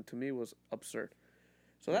argument to me was absurd.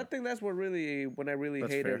 So I think that's what really when I really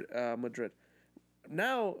hated Madrid.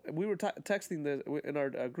 Now we were texting in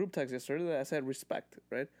our group text yesterday. I said respect,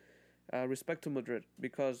 right? Respect to Madrid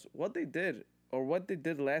because what they did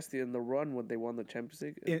last year in the run when they won the Champions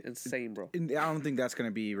League is insane, bro. I don't think that's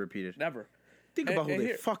gonna be repeated. Never. Think about who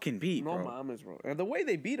they fucking beat, bro. No mames, bro. And the way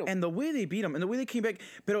they beat them. And the way they came back.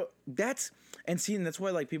 But that's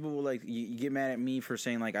why like people will like you get mad at me for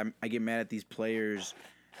saying like I get mad at these players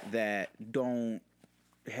that don't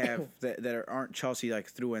have that aren't Chelsea like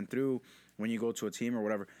through and through when you go to a team or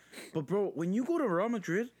whatever. But bro, when you go to Real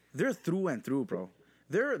Madrid, they're through and through, bro.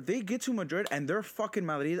 They get to Madrid and they're fucking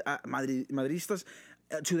Madridistas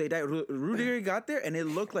till they die. Rudiger got there and it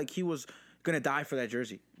looked like he was gonna die for that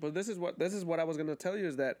jersey. But this is what I was gonna tell you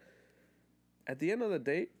is that at the end of the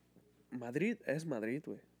day, Madrid es Madrid,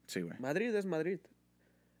 güey. Sí, güey. Madrid es Madrid.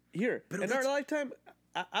 Here in our lifetime,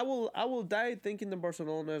 I will die thinking that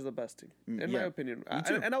Barcelona is the best team in my opinion. Me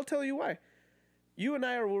too. And I'll tell you why. You and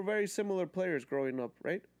I were very similar players growing up,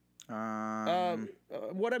 right?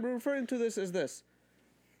 What I'm referring to is this.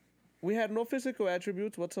 We had no physical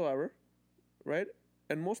attributes whatsoever, right?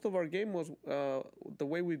 And most of our game was the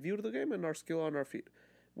way we viewed the game and our skill on our feet.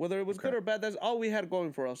 Whether it was good or bad, that's all we had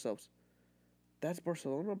going for ourselves. That's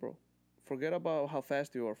Barcelona, bro. Forget about how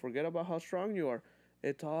fast you are. Forget about how strong you are.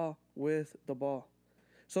 It's all with the ball.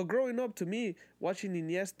 So growing up, to me, watching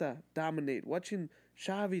Iniesta dominate, watching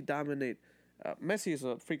Xavi dominate, Messi is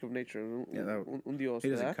a freak of nature. Un dios. He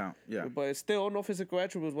doesn't count. Yeah. But still, no physical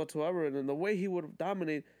attributes whatsoever. And then the way he would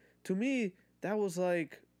dominate, to me, that was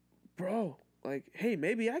like, bro, like, hey,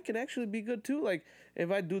 maybe I can actually be good too. Like,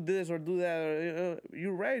 if I do this or do that,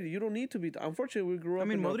 you're right. You don't need to be. Unfortunately, we grew up. I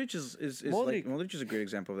mean, Modric Modric is a great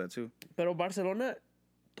example of that too. Pero Barcelona,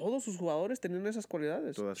 todos sus jugadores tenían esas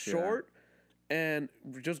cualidades. Short and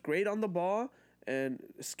just great on the ball and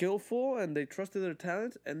skillful, and they trusted their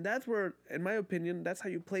talents. And that's where, in my opinion, that's how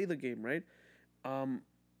you play the game, right?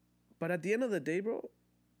 But at the end of the day, bro,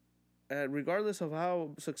 regardless of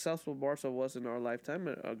how successful Barca was in our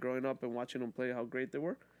lifetime, growing up and watching them play, how great they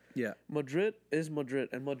were. Yeah, Madrid is Madrid,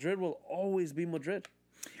 and Madrid will always be Madrid.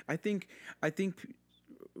 I think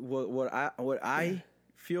what I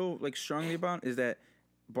feel like strongly about is that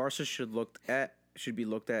Barca should be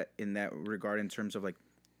looked at in that regard in terms of like,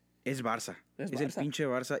 es Barca, es el pinche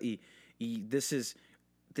Barca, y this is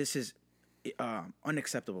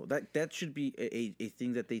unacceptable. That should be a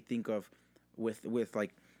thing that they think of with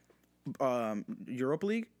like Europa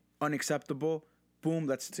League, unacceptable. Boom,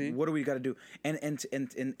 what do we got to do? And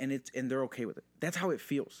they're okay with it. That's how it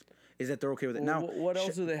feels. Is that they're okay with it. Well, now, what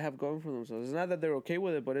else do they have going for themselves? It's not that they're okay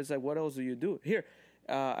with it, but it's like, what else do you do? Here,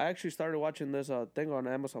 I actually started watching this thing on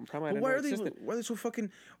Amazon Prime. Why are they so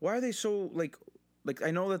fucking? Why are they so like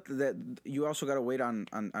I know that you also got to wait on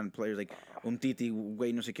players like Umtiti,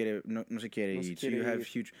 güey, no se quiere. So you have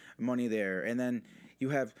huge money there, and then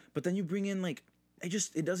but then you bring in like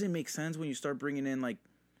it doesn't make sense when you start bringing in like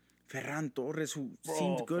Ferran Torres, who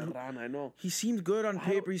seemed good. Ferran, I know. He seemed good on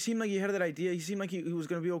paper. He seemed like he had that idea. He seemed like he was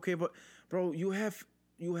going to be okay. But, bro, you have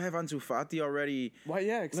Ansu Fati already. Why?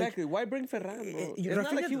 Yeah, exactly. Why bring Ferran, bro?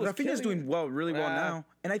 Rafinha's doing really well now.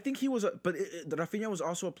 And I think he was but Rafinha was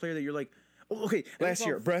also a player that you're like, oh, okay, last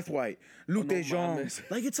year, Braithwaite, Luke de Jong.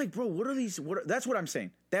 Like, it's like, bro, what are these? That's what I'm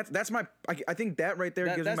saying. That's my. I think that right there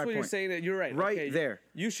gives me my point. That's what you're saying. That you're right. Right there.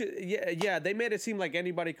 You should. Yeah. They made it seem like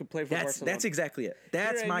anybody could play for Barcelona. That's exactly it.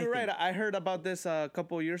 That's my. You're right. I heard about this a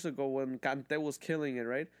couple of years ago when Kanté was killing it,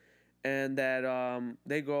 right? And that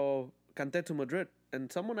they go Kanté to Madrid,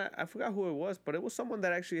 and someone I forgot who it was, but it was someone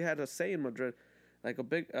that actually had a say in Madrid, like a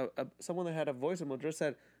big someone that had a voice in Madrid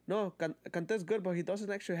said, no, Kanté's good, but he doesn't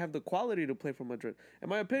actually have the quality to play for Madrid. In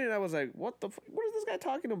my opinion, I was like, what is this guy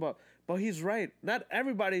talking about? But he's right. Not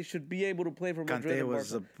everybody should be able to play for Madrid.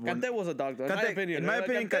 Kanté was a dog, though. In my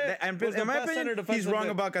opinion, he's wrong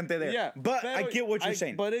about Kanté there. Yeah, but I get what you're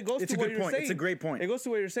saying. But it goes to what you're saying. It's a great point. It goes to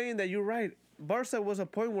what you're saying that you're right. Barca was a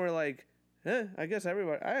point where like, I guess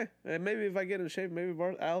everybody. Maybe if I get in shape, maybe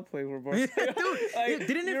I'll play for Barca. Dude,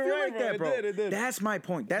 didn't it feel like that, bro? It did. That's my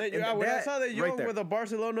point. When I saw that Young with a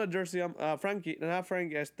Barcelona jersey,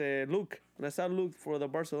 Luke. When I saw Luke for the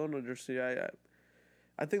Barcelona jersey, I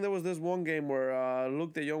think there was this one game where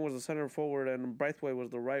Luke de Jong was the center forward and Braithwaite was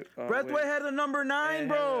the right. Braithwaite had the number 9,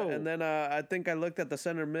 bro. And then I think I looked at the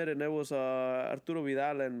center mid and it was Arturo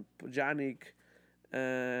Vidal and Yannick,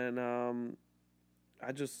 and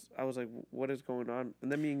I was like, what is going on?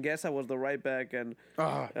 And then Mingueza was the right back, and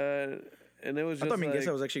And it was I just thought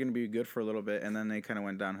Mingueza was actually going to be good for a little bit, and then they kind of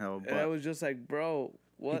went downhill. But and I was just like, bro,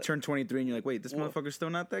 what? He turned 23, and you're like, wait, this motherfucker's still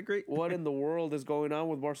not that great? What in the world is going on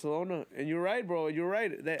with Barcelona? And you're right, bro. You're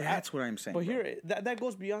right. That's what I'm saying. But here, that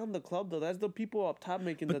goes beyond the club, though. That's the people up top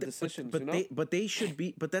making the decisions, but they should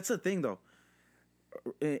be. But that's the thing, though.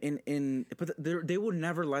 But they will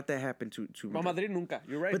never let that happen to Madrid nunca.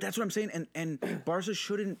 You're right. But that's what I'm saying. And Barca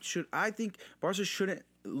I think Barca shouldn't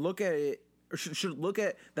look at it. Or should look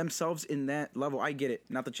at themselves in that level. I get it,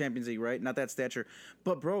 not the Champions League, right? Not that stature,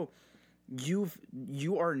 but bro, you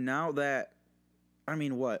are now that. I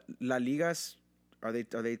mean, what La Ligas are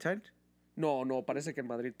they tied? No, parece que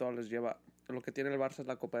Madrid todo les lleva. Lo que tiene el Barça es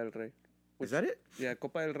la Copa del Rey. Is that it? Yeah,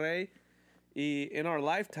 Copa del Rey. In our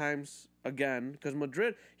lifetimes, again, because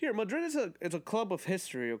Madrid is a club of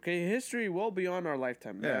history. Okay, history well beyond our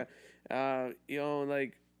lifetime. Yeah.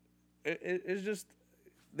 Like it's just.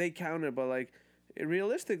 They counted, but like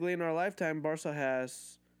realistically, in our lifetime, Barca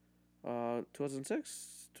has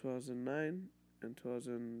 2006, 2009, and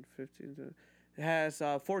 2015. It has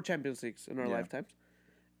 4 Champions Leagues in our lifetimes,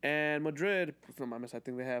 and Madrid. No mames, I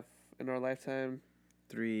think they have in our lifetime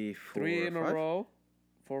 3 in a row,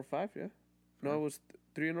 4 or 5. Yeah, no, it was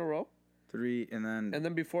 3 in a row. 3 and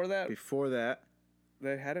then before that.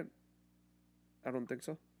 They hadn't. I don't think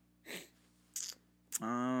so.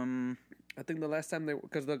 I think the last time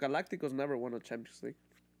because the Galacticos never won a Champions League.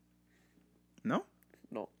 No.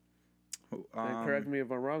 And correct me if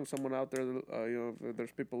I'm wrong. Someone out there, if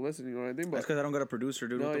there's people listening or anything. But that's because I don't got a producer,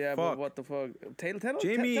 dude. No, but what the fuck? Tell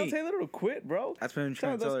Jamie. Tell Taylor to quit, bro. That's what I'm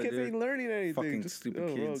trying to tell those her, kids dude. ain't learning anything. Fucking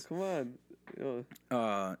stupid kids. Bro, come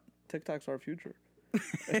on. TikTok's our future.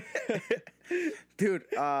 Dude.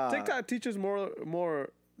 TikTok teaches more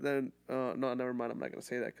than no, never mind. I'm not gonna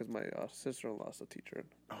say that because my sister-in-law is a teacher.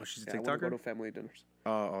 Oh, she's a TikToker. I want to go to family dinners.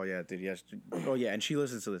 Oh yeah, dude. Yes. Oh yeah, and she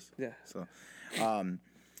listens to this. Yeah. So,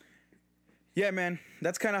 yeah, man.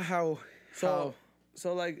 That's kind of how. So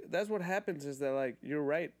like that's what happens is that like you're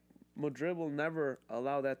right. Madrid will never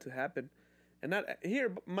allow that to happen, and not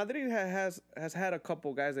here. Madrid has had a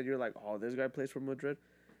couple guys that you're like, oh, this guy plays for Madrid,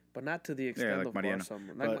 but not to the extent like of Mariano.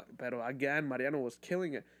 But again, Mariano was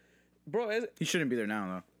killing it, bro. He shouldn't be there now,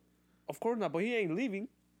 though. Of course not, but he ain't leaving.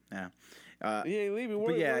 Yeah. He ain't leaving.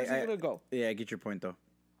 Where is he gonna go? Yeah, I get your point though.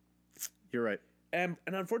 You're right. And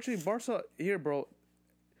unfortunately, Barca here, bro.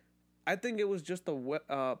 I think it was just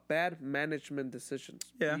bad management decisions.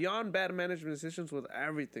 Yeah. Beyond bad management decisions with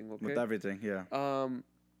everything. Okay. With everything, yeah.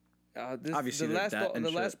 Obviously,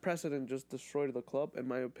 the last president just destroyed the club, in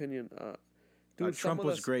my opinion. Dude, Trump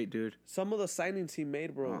was great, dude. Some of the signings he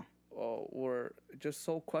made, bro, were just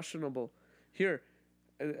so questionable. Here,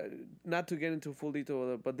 not to get into full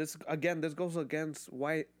detail, but this goes against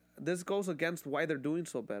why they're doing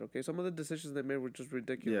so bad. Okay, some of the decisions they made were just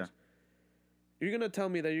ridiculous. Yeah. You're gonna tell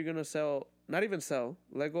me that you're gonna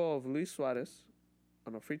let go of Luis Suarez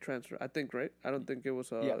on a free transfer. I think, right? I don't think it was.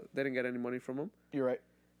 They didn't get any money from him. You're right.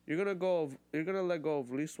 You're gonna let go of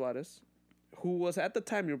Luis Suarez, who was at the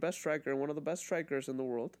time your best striker and one of the best strikers in the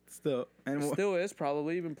world. Still is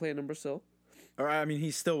probably even playing in Brazil. Or I mean, he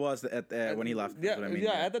still was when he left. Yeah,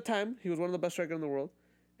 at the time he was one of the best strikers in the world,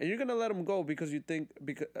 and you're gonna let him go because you think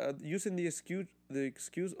using the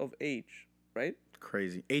excuse of age, right?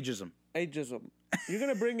 Crazy ageism. You're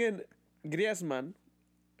gonna bring in Griezmann,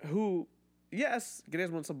 who, yes,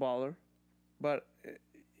 Griezmann's a baller, but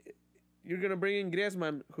you're gonna bring in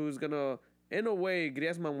Griezmann, who's gonna, in a way,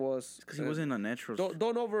 Griezmann was because he wasn't a natural.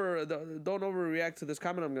 Don't overreact to this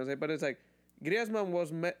comment I'm gonna say, but it's like Griezmann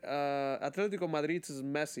was Atlético Madrid's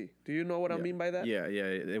Messi. Do you know what I mean by that? Yeah,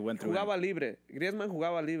 it went through. Griezmann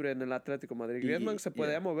jugaba libre en el Atlético Madrid. Griezmann se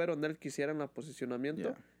podía mover donde él quisiera en el posicionamiento.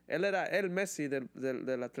 Yeah. Él era el Messi del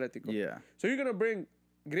Atlético. Yeah. So you're gonna bring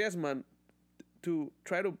Griezmann to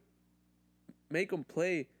try to make him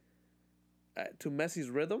play to Messi's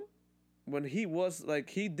rhythm when he was like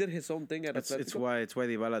he did his own thing at Atletico. It's why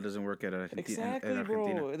Dybala doesn't work at Argentina. Exactly,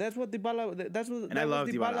 bro. That's what Dybala. That's what. And I love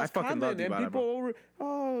Dybala. I fucking love Dybala. And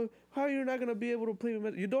people how you're not gonna be able to play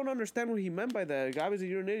with Messi? You don't understand what he meant by that. Obviously,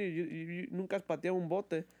 you're an idiot. You nunca has pateado un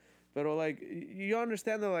bote. But like you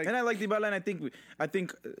understand that, like, and I like Dybala, and I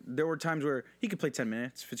think there were times where he could play 10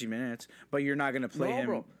 minutes, 15 minutes, but you're not gonna play him.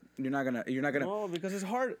 Bro. You're not gonna. No, because it's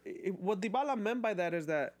hard. What Dybala meant by that is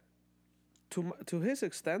that, to his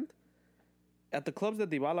extent, at the clubs that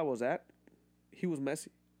Dybala was at, he was Messi,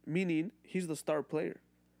 meaning he's the star player.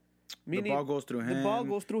 Meaning the ball goes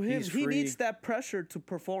through him. He needs that pressure to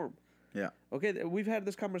perform. Yeah. Okay, we've had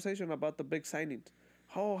this conversation about the big signings.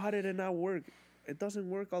 How did it not work? It doesn't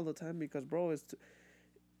work all the time because, bro,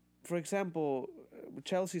 for example,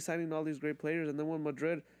 Chelsea signing all these great players, and then when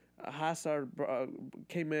Madrid Hazard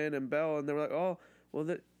came in and Bell, and they were like, oh, well,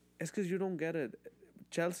 it's because you don't get it.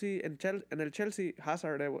 Chelsea and El Chelsea,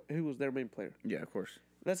 Hazard, he was their main player. Yeah, of course.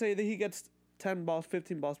 Let's say that he gets 10 balls,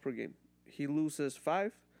 15 balls per game. He loses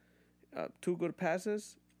 5, 2 good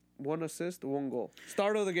passes, 1 assist, 1 goal.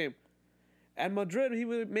 Start of the game. At Madrid, he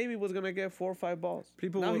maybe was gonna get 4 or 5 balls.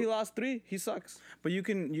 Now he lost 3. He sucks. But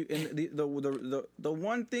and the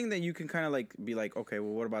one thing that you can kind of like be like, okay,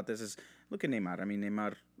 well, what about this? Is look at Neymar. I mean,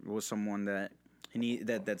 Neymar was someone that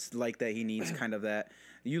that's like that. He needs kind of that.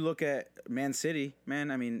 You look at Man City,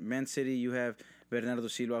 man. I mean, Man City. You have Bernardo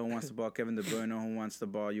Silva who wants the ball, Kevin De Bruyne who wants the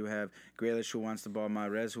ball. You have Grealish who wants the ball,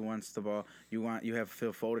 Mahrez who wants the ball. You have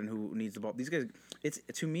Phil Foden who needs the ball. These guys. It's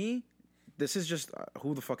to me. This is just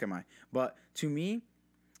who the fuck am I? But to me,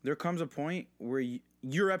 there comes a point where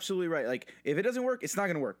you're absolutely right. Like if it doesn't work, it's not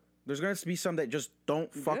gonna work. There's going to be some that just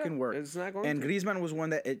don't fucking work. It's not going and to. Griezmann was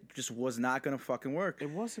one that it just was not going to fucking work. It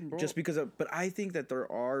wasn't, bro. Just because of, but I think that there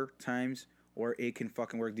are times where it can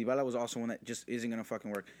fucking work. Dybala was also one that just isn't going to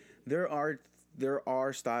fucking work. There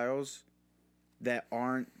are styles that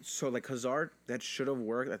aren't so like Hazard that should have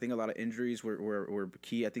worked. I think a lot of injuries were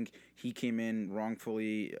key. I think he came in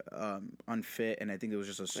wrongfully unfit, and I think it was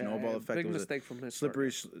just a snowball effect. Big it was mistake from his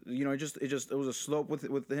slippery. You know, it was a slope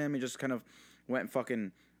with him. It just kind of went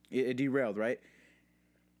fucking. It derailed, right?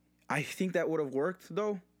 I think that would have worked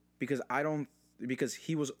though, because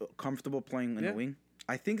he was comfortable playing in the wing.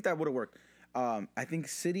 I think that would have worked. I think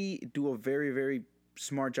City do a very, very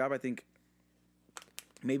smart job. I think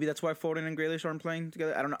maybe that's why Foden and Grealish aren't playing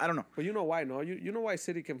together. I don't know. But you know why, no? You know why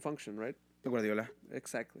City can function, right? Guardiola.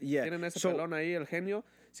 Exactly. Yeah. Tienen ese pelón ahí, el genio.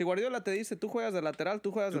 Si Guardiola te dice, tú juegas de lateral,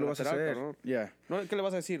 tú juegas de lateral, cabrón. Yeah. ¿No? ¿Qué le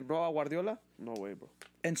vas a decir? ¿No a Guardiola? No way, bro.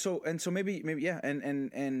 And so maybe yeah,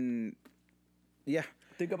 and yeah.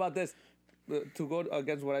 Think about this, to go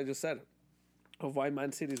against what I just said, of why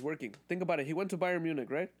Man City is working. Think about it. He went to Bayern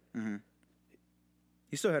Munich, right? Mm-hmm.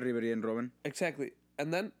 He still had Ribéry and Robben. Exactly.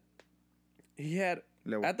 And then he had,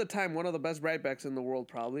 at the time, one of the best right backs in the world,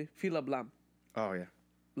 probably, Philippe Lahm. Oh, yeah.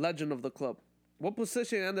 Legend of the club. What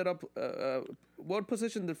position did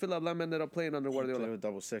Philippe Lahm ended up playing under Guardiola? He played with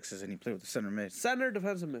double sixes, and he played with the center mid. Center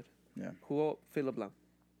defensive mid. Yeah. Jugó Philippe Lahm.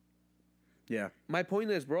 Yeah. My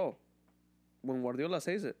point is, bro, when Guardiola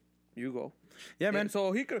says it, you go. Yeah, man.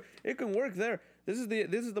 So it can work there. This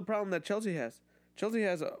is the problem that Chelsea has. Chelsea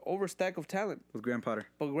has an overstack of talent. With Graham Potter.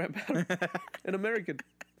 But Graham Potter, an American.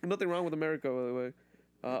 Nothing wrong with America, by the way.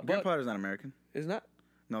 Graham Potter's not American. Is not?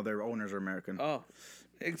 No, their owners are American. Oh,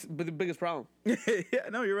 it's the biggest problem. Yeah,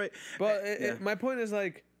 no, you're right. But my point is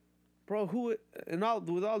like, bro, with all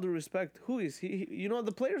due respect, who is he? You know,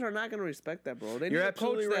 the players are not going to respect that, bro. They need a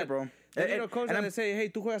coach right, bro. They need a coach that say, hey,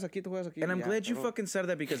 tú juegas aquí, tú juegas aquí. And I'm glad you fucking said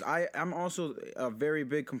that, because I'm also a very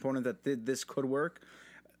big component that this could work.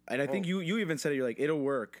 And I think you even said it. You're like, it'll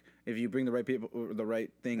work if you bring the right people, or the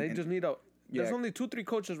right thing. They just need There's only 2-3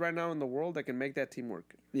 coaches right now in the world that can make that team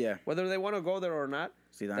work. Yeah. Whether they want to go there or not.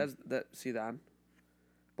 Zidane. Zidane.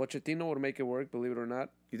 Pochettino would make it work, believe it or not.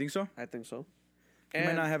 You think so? I think so. He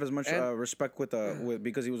might not have as much respect with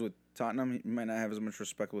because he was with Tottenham. He might not have as much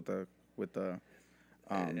respect with the.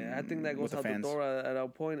 I think that goes out the door at a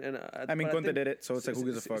point. And I mean, Conte did it, so it's like, who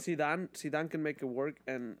gives a fuck? Zidane can make it work,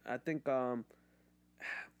 and I think I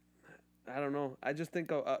don't know. I just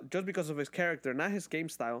think just because of his character, not his game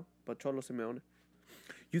style, but Cholo Simeone.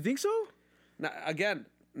 You think so? Now, again,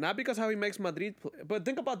 not because how he makes Madrid play, but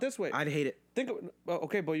think about it this way. I'd hate it.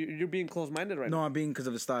 Okay, but you're being close-minded right now. No, I'm being because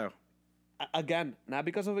of the style. Again, not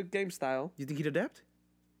because of his game style. You think he'd adapt?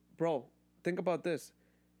 Bro, think about this.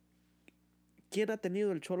 ¿Quién ha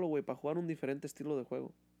tenido el Cholo, güey, para jugar un diferente estilo de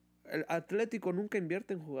juego? El Atlético nunca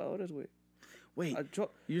invierte en jugadores, güey. Wait,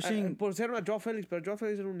 you're saying... Pusieron a Joao Félix, pero Joao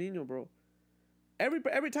Félix era un niño, bro.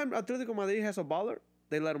 Every time Atlético Madrid has a baller,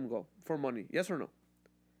 they let him go for money. Yes or no?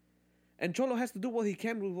 And Cholo has to do what he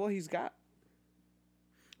can with what he's got.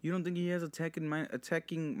 You don't think he has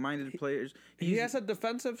attacking-minded players? He has a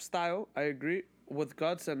defensive style, I agree, with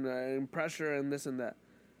guts and pressure and this and that.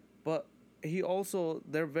 But he also,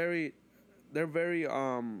 they're very,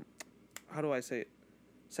 how do I say it?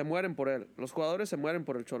 Se mueren por él. Los jugadores se mueren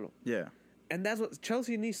por el Cholo. Yeah. And that's what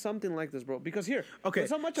Chelsea needs, something like this, bro. Because here, okay,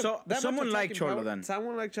 someone like Cholo power, then.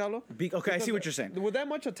 Someone like Cholo. Okay, I see what you're saying. With that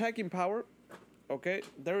much attacking power, okay,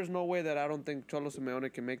 there is no way that I don't think Cholo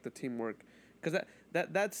Simeone can make the team work. Because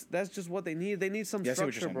that's just what they need. They need some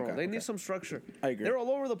structure, bro. Okay, they need some structure. I agree. They're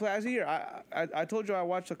all over the place. I see here. I told you I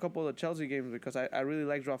watched a couple of Chelsea games because I really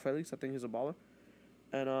like Joao Felix. I think he's a baller.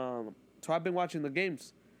 And so I've been watching the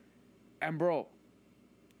games. And bro,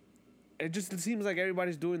 it just seems like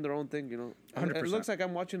everybody's doing their own thing, you know. 100%. It looks like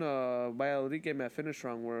I'm watching a Valladolid game at Finish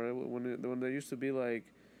Strong where when there used to be like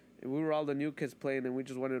we were all the new kids playing and we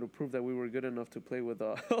just wanted to prove that we were good enough to play with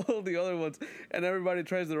all the other ones, and everybody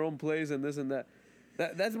tries their own plays and this and that.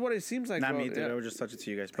 That's what it seems like. Not bro. me, dude. Yeah. I would just touch it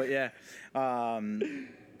to you guys. But yeah,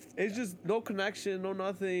 It's just no connection, no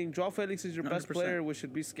nothing. Joao Felix is your best 100%. player, which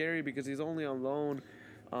should be scary because he's only on loan.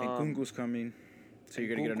 and Kungu's coming. So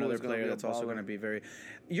you're gonna get Kungu another is gonna player be a that's also baller. gonna be very.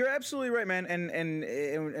 You're absolutely right, man. And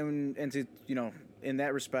to in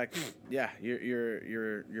that respect, yeah,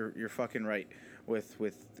 you're fucking right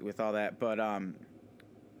with all that. But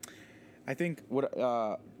I think what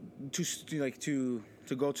to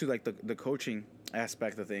go to like the coaching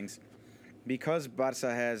aspect of things, because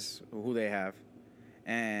Barca has who they have,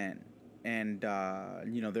 and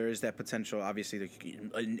there is that potential, obviously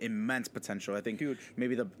immense potential. I think Huge.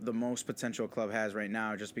 maybe the most potential a club has right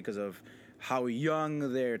now, just because of how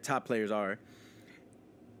young their top players are.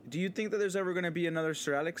 Do you think that there's ever going to be another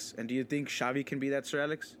Sir Alex? And do you think Xavi can be that Sir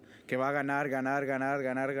Alex? Que va a ganar,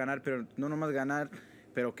 pero no nomás ganar,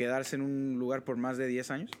 pero quedarse en un lugar por más de 10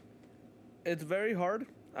 años? It's very hard.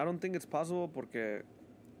 I don't think it's possible porque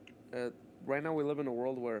right now we live in a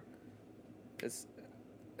world where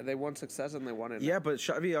they want success and they want it. Yeah, but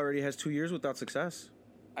Xavi already has 2 years without success.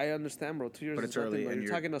 I understand, bro. 2 years But is it's early nothing. But and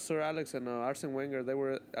you're talking to Sir Alex and Arsene Wenger.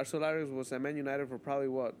 Sir Alex was at Man United for probably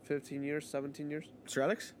 15 years, 17 years. Sir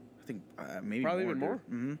Alex? I think maybe Probably more, even more.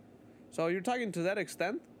 Mm-hmm. So you're talking to that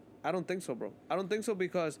extent? I don't think so, bro. I don't think so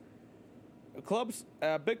because clubs,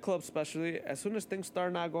 big clubs especially, as soon as things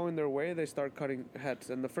start not going their way, they start cutting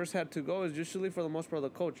heads. And the first head to go is usually for the most part the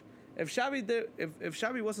coach. If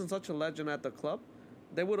Xavi wasn't such a legend at the club,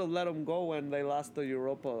 they would have let him go when they lost the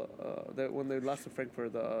Europa, when they lost to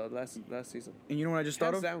Frankfurt last season. And you know what I just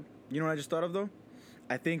thought of? Down. You know what I just thought of, though?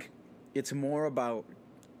 I think it's more about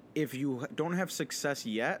if you don't have success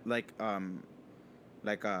yet, like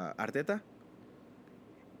Arteta,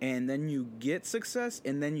 and then you get success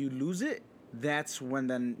and then you lose it, that's when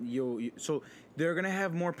then so they're going to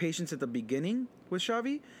have more patience at the beginning with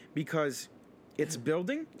Xavi because it's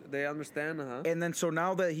building. They understand, And then so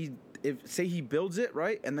now that say he builds it,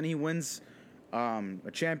 right, and then he wins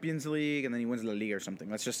a Champions League and then he wins La Liga or something,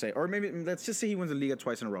 let's just say. Or maybe let's just say he wins the Liga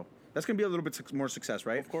twice in a row. That's going to be a little bit more success,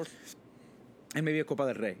 right? Of course. And maybe a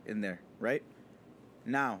Copa del Rey in there, right?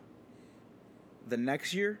 Now, the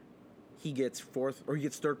next year, he gets fourth or he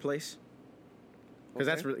gets third place.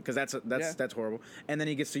 Because that's horrible. And then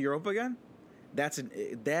he gets to Europe again.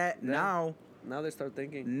 Now they start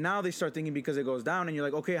thinking. Now they start thinking because it goes down, and you're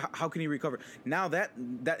like, okay, how can he recover? Now that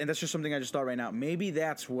and that's just something I just thought right now. Maybe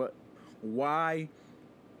that's why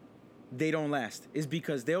they don't last, is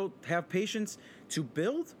because they'll have patience to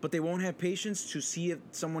build, but they won't have patience to see if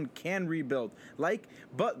someone can rebuild.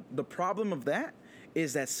 But the problem of that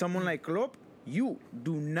is that someone like Klopp, you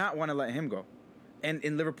do not want to let him go, and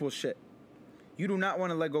in Liverpool's shit, you do not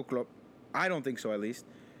want to let go Klopp. I don't think so, at least.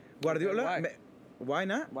 Guardiola, why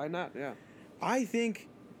not? Why not? Yeah. I think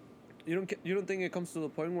you don't think it comes to the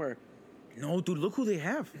point where no, dude. Look who they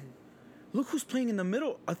have. Look who's playing in the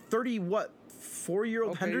middle. A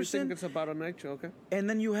 4-year-old Henderson. You think it's about an actual, okay. And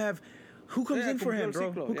then you have who comes in for him,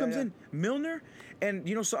 bro? Who comes in? Milner. And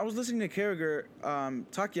so I was listening to Carragher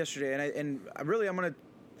talk yesterday, and I'm gonna.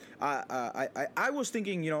 I was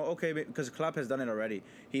thinking, okay, because Klopp has done it already.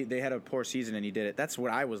 They had a poor season and he did it. That's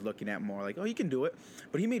what I was looking at more. Like, oh, he can do it.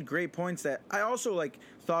 But he made great points that I also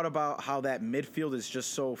thought about how that midfield is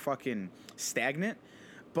just so fucking stagnant.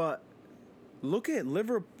 But look at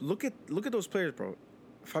Liverpool. Look at those players, bro.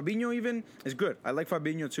 Fabinho even is good. I like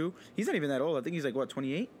Fabinho too. He's not even that old. I think he's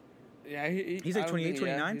 28. Yeah, he's 28,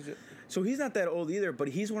 29. So he's not that old either. But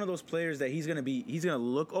he's one of those players that he's gonna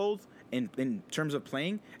look old in terms of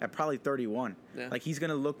playing at probably 31. Yeah. He's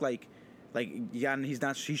gonna look like and he's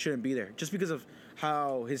not. He shouldn't be there just because of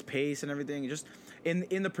how his pace and everything. Just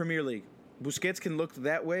in the Premier League, Busquets can look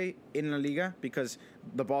that way in La Liga because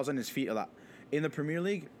the ball's on his feet a lot. In the Premier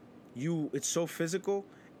League, it's so physical,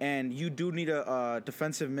 and you do need a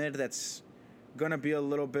defensive mid that's gonna be a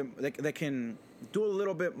little bit that can do a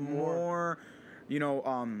little bit more,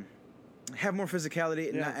 have more physicality,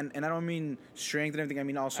 and I don't mean strength and everything. I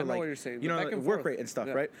mean also what you're saying. Work rate and stuff,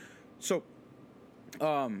 right? So,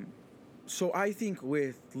 so I think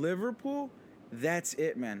with Liverpool, that's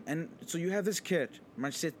it, man. And so you have this kid,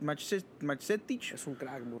 Marcetic. Es un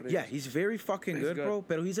crack, yeah, he's very fucking good, bro.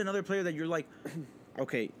 But he's another player that you're like,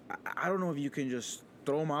 okay, I don't know if you can just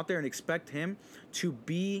throw him out there and expect him to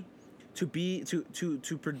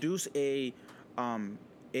produce a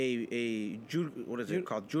what is it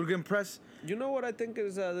called? Jurgen press. You know what I think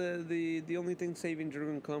is the only thing saving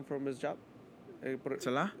Jurgen Klopp from his job?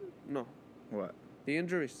 Salah? No. What? The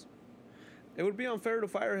injuries. It would be unfair to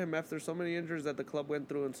fire him after so many injuries that the club went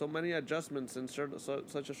through and so many adjustments in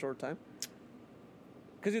such a short time.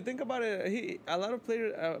 Because you think about it, a lot of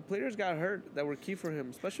players got hurt that were key for him,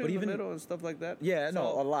 especially in the middle and stuff like that. Yeah, so,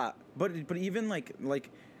 no, a lot. But even like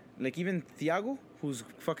even Thiago, who's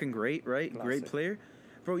fucking great, right? Classic. Great player,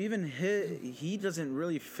 bro. Even he doesn't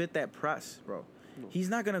really fit that press, bro. No. He's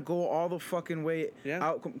not gonna go all the fucking way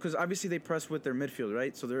out because obviously they press with their midfield,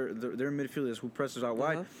 right? So they're midfielders who presses out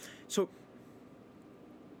wide. So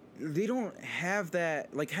they don't have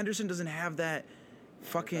that. Like Henderson doesn't have that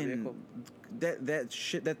fucking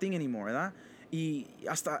that thing anymore, ¿verdad?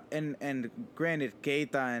 And granted,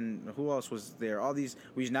 Keita and who else was there? All these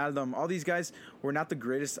Wijnaldum, all these guys were not the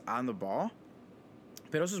greatest on the ball.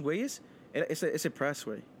 Pero esos güeyes, it's a press,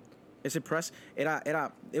 way. It's a press.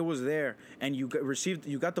 It was there, and you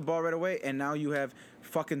got the ball right away, and now you have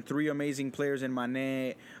fucking three amazing players in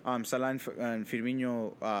Mané, Salah, and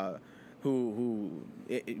Firmino, who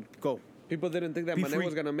go. People didn't think that Mané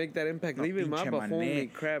was gonna make that impact. Leave him out, but holy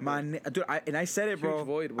crap, Mané, dude! I said it, bro.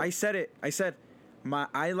 Void, I said it.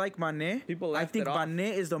 I like Mané. I think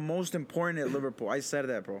Mané is the most important at Liverpool. I said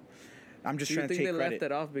that, bro. I'm just trying to take credit. They left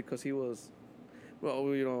it off because he was,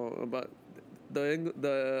 well, you know, but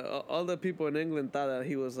all the people in England thought that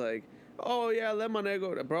he was like, oh yeah, let Mané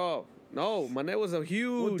go, bro. No, Mané was a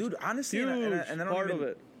huge, dude. Honestly, huge and I don't part even, of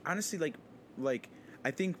it. Honestly, like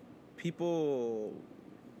I think people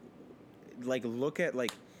like look at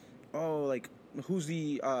who's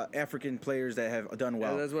the African players that have done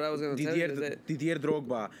well. Yeah, that's what I was going to tell you. Didier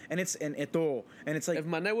Drogba and Eto'o, and it's like if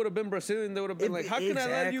Mané would have been Brazilian, they would have been like, how can I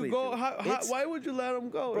let you go? Why would you let him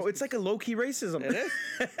go? Bro, it's like a low key racism. It is.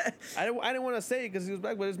 I didn't want to say it because he was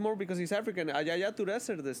black, but it's more because he's African. Yaya Touré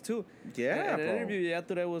said this too. Yeah, in an interview, Yaya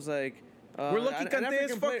Touré was like, we're lucky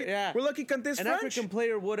Kanté's fucking. Yeah. We're lucky Kanté's French. An African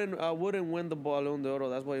player wouldn't win the Ballon d'Or.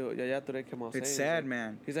 That's why Yaya Touré came out saying. It's sad,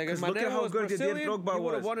 man. He's like, if look at how good Didier Drogba was. He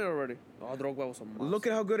would have won it already. Oh, Drogba was a monster. Look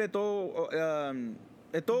at how good Eto'o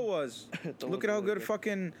was. Look at how good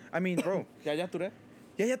fucking. I mean, bro. Yaya Touré.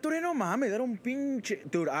 Yaya Touré, no mames, era un pinche.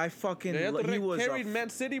 Dude, I fucking. Yaya Touré carried Man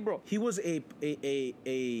City, bro. He was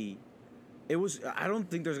It was. I don't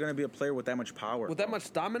think there's gonna be a player with that much power. With that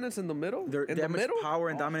much dominance in the middle. That much power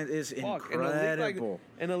and dominance is incredible.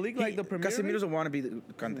 In a league like the Premier League. Casemiro doesn't want to be the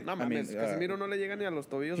Kanté. No, Casemiro no le llega ni a los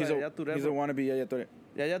tobillos a Yaya Touré. He's a wannabe Yaya Touré.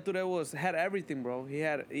 Yaya Touré had everything, bro. He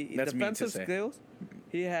had defensive skills.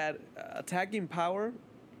 He had attacking power,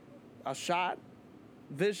 a shot,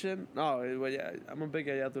 vision. No, yeah, I'm a big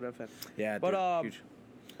Yaya Touré fan. Yeah, but huge.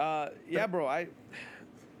 Yeah, bro.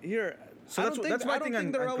 So that's my thing. I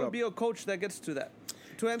don't think there will be a coach that gets to that.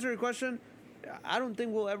 To answer your question, I don't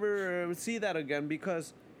think we'll ever see that again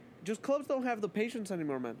because just clubs don't have the patience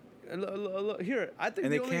anymore, man. Here, I think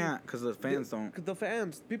and they can't because the fans don't. The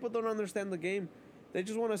fans, people don't understand the game. They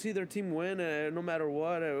just want to see their team win, no matter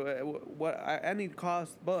what, at any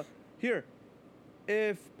cost. But here,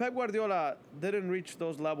 if Pep Guardiola didn't reach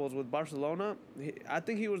those levels with Barcelona, I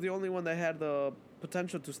think he was the only one that had the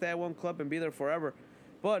potential to stay at one club and be there forever.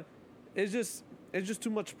 But it's just too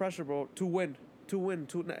much pressure, bro. To win.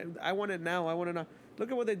 I want it now.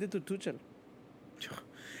 Look at what they did to Tuchel.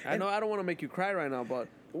 I know I don't want to make you cry right now, but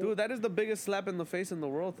dude, that is the biggest slap in the face in the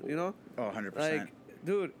world. You know? Oh, 100%. Like,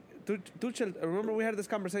 dude, Tuchel. Remember we had this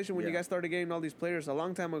conversation when you guys started getting all these players a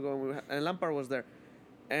long time ago, and Lampard was there.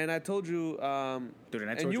 And I told you, dude,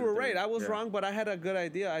 and you were right. I was wrong, but I had a good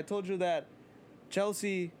idea. I told you that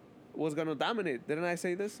Chelsea was going to dominate. Didn't I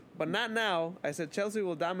say this? But not now. I said Chelsea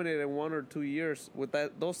will dominate in 1 or 2 years with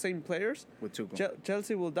those same players. With Tuchel.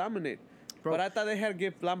 Chelsea will dominate. Bro. But I thought they had to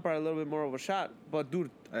give Lampard a little bit more of a shot. But dude,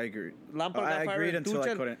 I agree. Lampard got I fired agreed until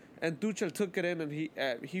Tuchel, I couldn't. And Tuchel took it in, and he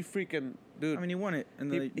freaking dude. I mean, he won it. He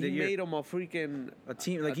made him a freaking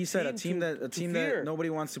team, like he said, a team that nobody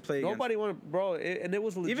wants to play. Nobody wanted, bro, and it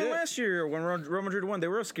was legit. Even last year when Real Madrid won, they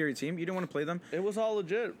were a scary team. You didn't want to play them. It was all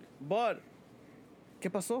legit. But ¿qué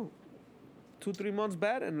pasó? 2-3 months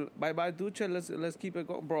bad and bye Tuchel. Let's keep it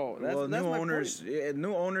going, bro. That's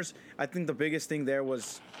new owners. I think the biggest thing there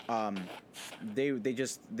was they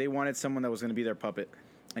wanted someone that was going to be their puppet,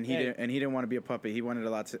 and he didn't want to be a puppet. He wanted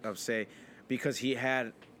a lot of say because he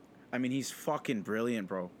had. I mean, he's fucking brilliant,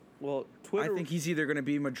 bro. Well, Twitter. I think he's either going to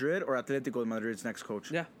be Madrid or Atletico de Madrid's next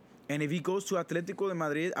coach. Yeah. And if he goes to Atletico de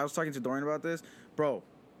Madrid, I was talking to Dorian about this, bro.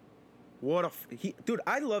 Dude,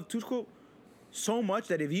 I love Tuchel so much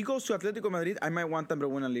that if he goes to Atletico Madrid, I might want them to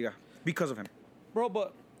win a Liga because of him. Bro,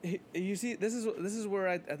 but You see, this is where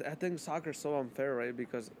I think soccer is so unfair, right?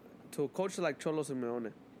 Because to a coach like Cholo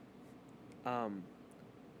Simeone,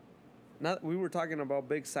 not we were talking about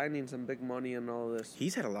big signings and big money and all this.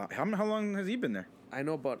 He's had a lot. How long has he been there? I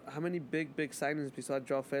know, but how many big signings besides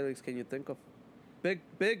Joao Felix can you think of?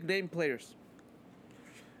 Big name players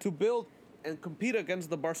to build and compete against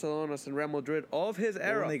the Barcelonas and Real Madrid of his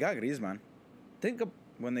era. When they got Griezmann.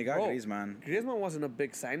 When they got Griezmann. Griezmann wasn't a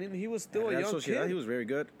big signing. He was still a young kid. He was very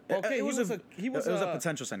good. Okay, it was a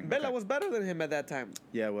potential signing. Bella was better than him at that time.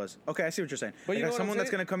 Yeah, it was. Okay, I see what you're saying. But you know someone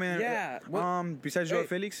that's gonna come in. Yeah. Besides Joao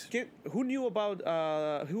Felix. Who knew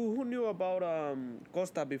about who knew about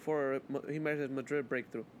Costa before he made his Madrid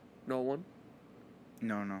breakthrough? No one.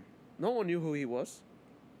 No one knew who he was.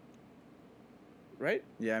 Right?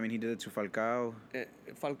 Yeah, I mean he did it to Falcao.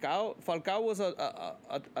 Falcao was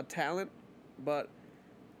a talent, but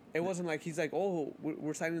it wasn't like he's like, oh,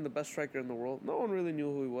 we're signing the best striker in the world. No one really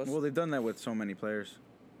knew who he was. Well, they've done that with so many players.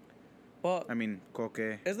 But I mean,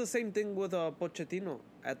 Koke. It's the same thing with Pochettino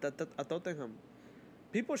at Tottenham.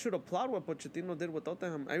 People should applaud what Pochettino did with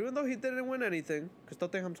Tottenham, even though he didn't win anything because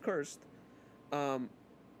Tottenham's cursed.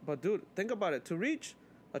 But dude, think about it: to reach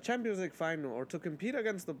a Champions League final or to compete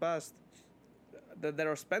against the best that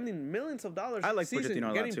are spending millions of dollars I like a season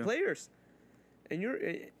Pochettino getting a lot too. Players, and you're.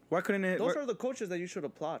 Why couldn't it? Those are the coaches that you should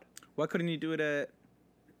applaud. Why couldn't he do it at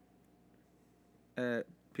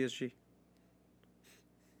PSG?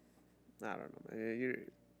 I don't know, man.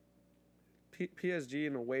 PSG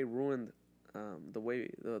in a way ruined the way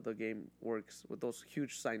the game works with those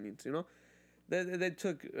huge signings. You know, they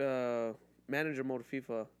took manager mode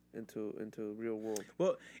FIFA into real world.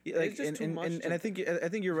 Well, like, and I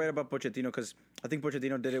think you're right about Pochettino because I think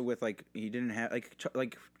Pochettino did it with like he didn't have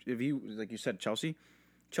like if you like you said Chelsea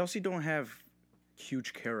don't have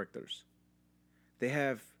huge characters. They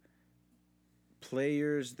have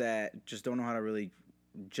players that just don't know how to really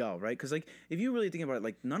gel, right? Because like if you really think about it,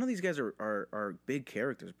 like none of these guys are big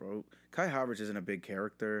characters, bro. Kai Havertz isn't a big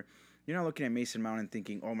character. You're not looking at Mason Mount and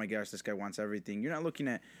thinking, oh my gosh, this guy wants everything. You're not looking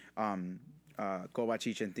at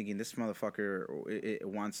Kovacic and thinking this motherfucker it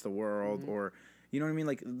wants the world, or you know what I mean?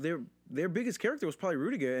 Like their biggest character was probably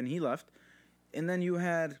Rudiger, and he left. And then you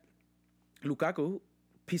had Lukaku,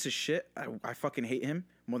 piece of shit. I fucking hate him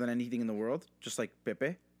more than anything in the world. Just like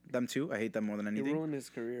Pepe, them too. I hate them more than anything. He ruined his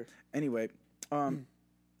career. Anyway,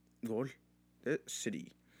 Gol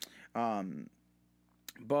City,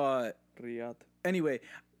 but Riyadh. Anyway.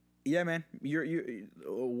 Yeah, man. You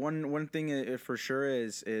one thing for sure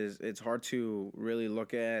is it's hard to really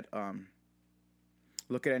look at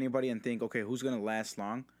anybody and think, okay, who's gonna last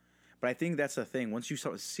long? But I think that's the thing. Once you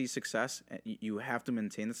see success, you have to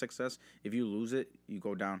maintain the success. If you lose it, you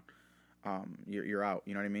go down. You're out.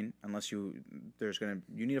 You know what I mean? Unless you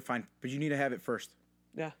need to find, but you need to have it first.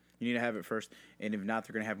 Yeah. You need to have it first, and if not,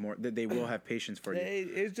 they're gonna have more. They will have patience for you.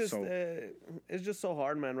 It's just so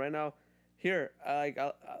hard, man. Right now, here,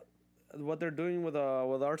 what they're doing with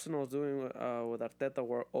Arsenal is doing with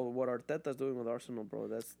Arteta, or what Arteta's doing with Arsenal, bro.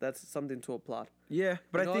 That's something to applaud. Yeah,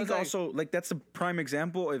 but I think also like that's a prime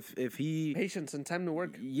example. If he patience and time to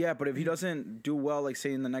work. Yeah, but if he doesn't do well, like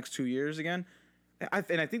say in the next 2 years again, I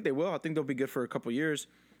think they will. I think they'll be good for a couple years.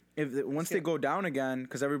 Once they go down again,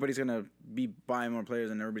 because everybody's gonna be buying more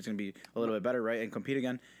players and everybody's gonna be a little bit better, right, and compete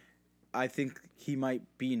again. I think he might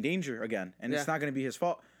be in danger again, and it's not gonna be his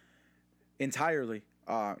fault entirely.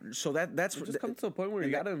 So that's it just comes to a point where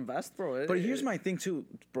you gotta invest, bro. But here's my thing too,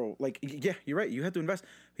 bro. Like, yeah, you're right. You have to invest.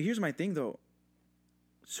 But here's my thing though.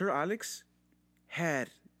 Sir Alex had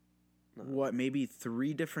maybe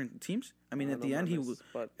 3 different teams. I mean, at the end he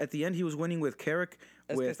was winning with Carrick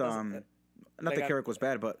with not that Carrick was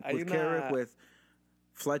bad, but with Carrick with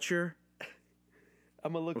Fletcher.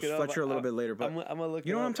 I'm gonna look it up. Fletcher a little bit later, but I'm gonna look.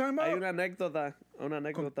 You know what I'm talking about? Hay una anécdota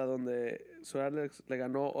donde Sir Alex le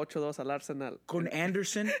ganó 8-2 al Arsenal. Con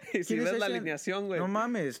Anderson. Y si ves la alineación, güey. No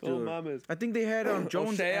mames, dude. No mames. I think they had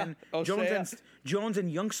Jones and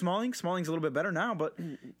Young Smalling. Smalling's a little bit better now, but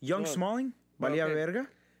Young Smalling, valia verga.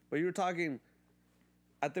 But you were talking.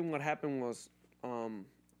 I think what happened was,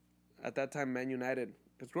 at that time, Man United.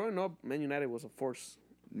 Because growing up, Man United was a force.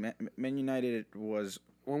 Man United was.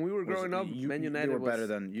 When we were growing up, Man United they were better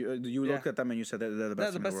than you. Looked at them and you said they're the best.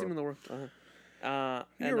 They're the best team in the world.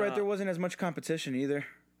 You're right. There wasn't as much competition either.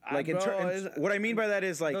 Like what I mean by that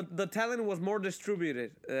is like the talent was more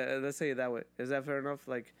distributed. Let's say it that way. Is that fair enough?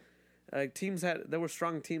 Like teams there were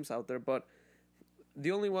strong teams out there, but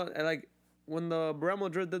the only one like when the Real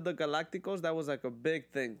Madrid did the Galacticos, that was like a big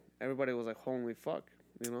thing. Everybody was like, "Holy fuck,"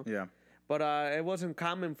 you know? Yeah. But it wasn't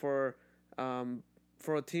common for a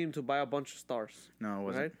team to buy a bunch of stars. No, it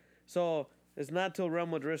wasn't. Right? So It's not till Real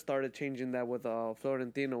Madrid started changing that with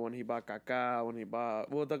Florentino when he bought Kaká, when he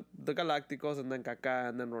bought the Galacticos, and then Kaká,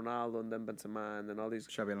 and then Ronaldo, and then Benzema, and then all these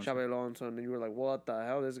Xabi Alonso, and then you were like, what the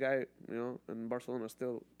hell, this guy, and Barcelona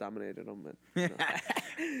still dominated him, man.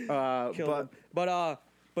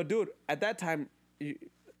 But dude, at that time,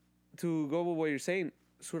 to go with what you're saying,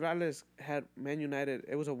 Surrealist had Man United.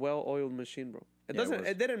 It was a well-oiled machine, bro.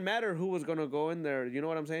 It didn't matter who was gonna go in there. You know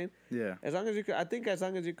what I'm saying? Yeah. As long as you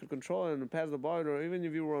could control it and pass the ball, or even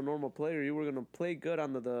if you were a normal player, you were gonna play good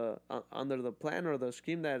under the plan or the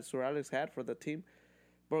scheme that Sir Alex had for the team.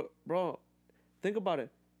 Bro, think about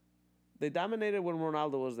it. They dominated when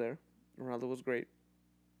Ronaldo was there. Ronaldo was great.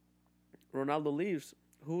 Ronaldo leaves.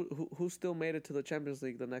 Who still made it to the Champions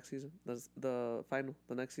League the next season? The final,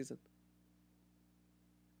 the next season.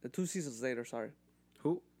 2 seasons later, sorry.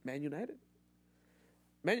 Who? Man United.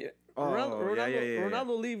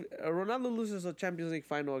 Ronaldo loses a Champions League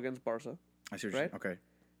final against Barca. I see what you're saying. Okay.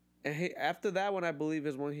 And after that one, I believe,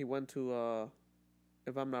 is when he went to,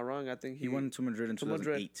 if I'm not wrong, I think he went to Madrid in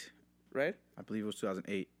 2008. Right? I believe it was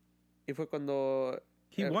 2008. Y fue cuando...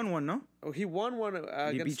 He won one, no? He won one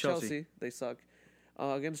against Chelsea. They suck.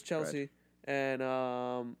 Against Chelsea. Right.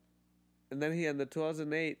 And then he, in the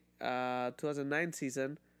 2009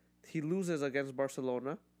 season, he loses against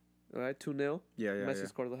Barcelona. Right, 2-0. Yeah. Messi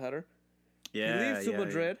scored the header. Yeah, he leaves to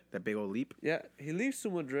Madrid. Yeah. That big old leap. Yeah, he leaves to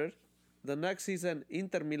Madrid. The next season,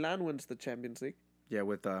 Inter Milan wins the Champions League. Yeah,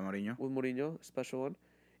 with Mourinho. With Mourinho, special one.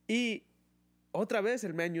 Y otra vez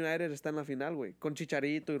el Man United está en la final, güey. Con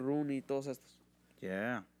Chicharito y Rooney y todos estos.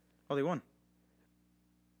 Yeah. Oh, they won.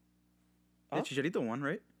 Huh? Yeah, Chicharito won,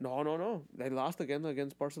 right? No. They lost again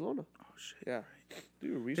against Barcelona. Oh, shit. Yeah. Right.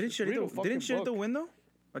 Dude, didn't Chicharito win, though?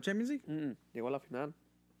 A Champions League? Llegó a la final.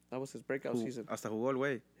 That was his breakout season. Hasta jugó el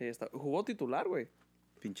güey. Sí, jugó titular, güey.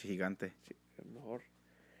 Pinche gigante. Sí, el mejor.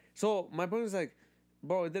 So, my point is like,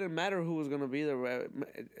 bro, it didn't matter who was going to be there.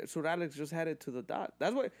 Sir Alex just had it to the dot.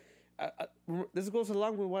 That's why... this goes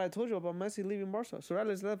along with what I told you about Messi leaving Barca. Sir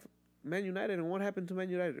Alex left Man United, and what happened to Man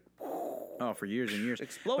United? Oh, for years and years.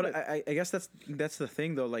 Exploded. But I guess that's the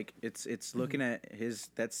thing, though. Like, it's looking at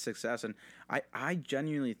that success, and I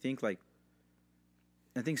genuinely think, like,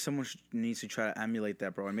 I think someone needs to try to emulate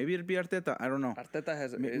that, bro. And maybe it'd be Arteta. I don't know. Arteta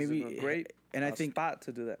is a great I think, spot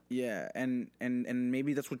to do that. Yeah, and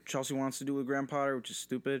maybe that's what Chelsea wants to do with Graham Potter, which is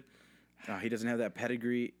stupid. He doesn't have that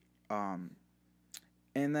pedigree. And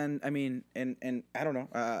then, I mean, and I don't know.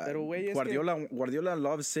 Guardiola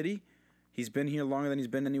loves City. He's been here longer than he's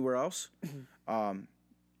been anywhere else. And,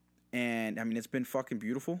 I mean, it's been fucking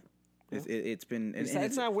beautiful. It's been...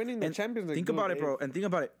 Besides not winning the Champions League. Think about it, bro. And think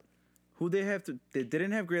about it. Who they have to... They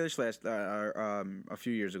didn't have Grealish a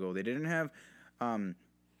few years ago. They didn't have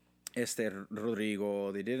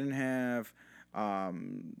Rodrigo. They didn't have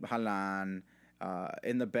Haaland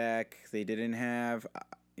in the back. They didn't have,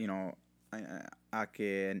 Ake.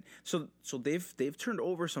 And so they've turned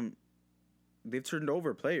over some... They've turned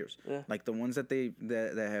over players. Yeah. Like the ones that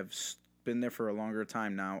have been there for a longer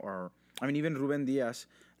time now are... I mean, even Ruben Diaz,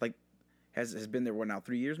 like, has been there,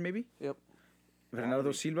 3 years maybe? Yep.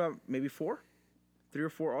 Bernardo Silva, maybe 3 or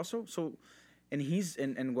 4 also. So,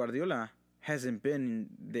 and Guardiola hasn't been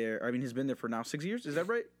there. I mean, he's been there for now 6 years. Is that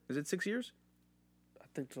right? Is it 6 years? I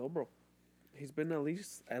think so, bro. He's been at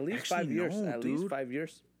least Actually, 5 years. No, at dude. least 5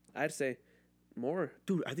 years. I'd say more.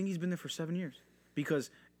 Dude, I think he's been there for 7 years because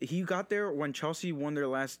he got there when Chelsea won their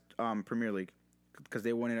last Premier League because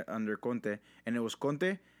they won it under Conte, and it was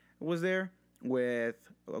Conte was there with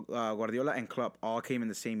Guardiola and Klopp all came in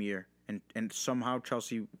the same year. And somehow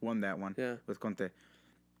Chelsea won that one with Conte.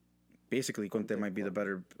 Basically, Conte might be the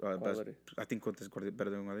better, best. I think Conte is better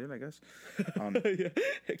than Guardiola, I guess.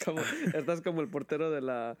 Estás como el portero de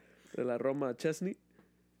la Roma, Chesney.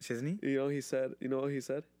 Chesney? You know what he said?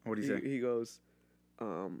 What did he say? He goes...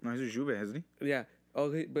 no, he's a Juve, hasn't he? Yeah.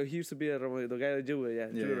 Oh, but he used to be at Roma. The guy at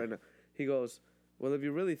Juve, Juve right now. He goes, well, if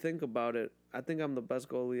you really think about it, I think I'm the best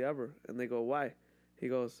goalie ever. And they go, why? He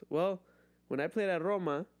goes, well, when I played at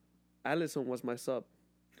Roma... Alisson was my sub.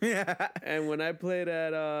 Yeah. And when I played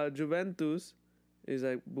at Juventus, he's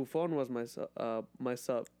like, Buffon was my sub.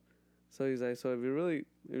 So he's like, so if you really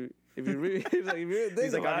he's like, if you really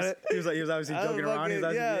think about it. He was obviously joking around.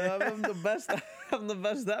 I'm the best. I'm the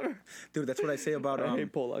best ever. Dude, that's what I say about... I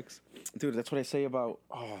hate Polacks. Dude, that's what I say about...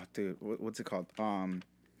 Oh, dude, what's it called?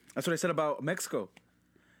 That's what I said about Mexico.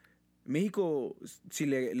 Mexico, si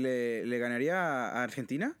le ganaría a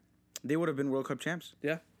Argentina, they would have been World Cup champs.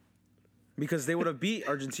 Yeah. Because they would have beat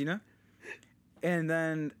Argentina, and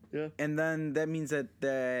then that means that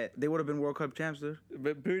they would have been World Cup champs, dude.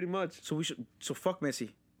 But pretty much. So fuck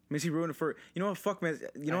Messi. Messi ruined it for... You know what? Fuck Messi.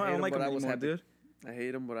 You know what? I don't like him anymore, dude. I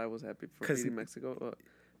hate him, but I was happy for beating Mexico.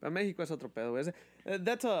 But Mexico es otro pedo.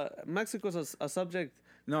 Mexico's a subject...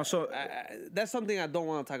 No, so... that's something I don't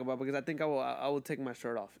want to talk about because I think I will take my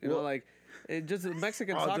shirt off. You know, like... It just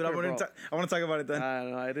Mexican soccer, dude, I want to talk about it then. I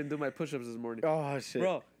don't know. I didn't do my push-ups this morning. Oh, shit.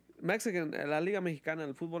 Bro, La Liga Mexicana,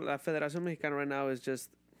 el fútbol, la Federación Mexicana right now is just...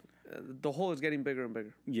 the hole is getting bigger and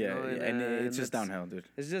bigger. Yeah, you know? and it's just downhill, dude.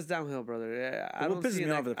 It's just downhill, brother. Yeah, what pisses me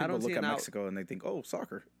off is people look at Mexico and they think, oh,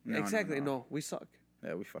 soccer. No, exactly. No, we suck.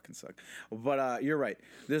 Yeah, we fucking suck. But you're right.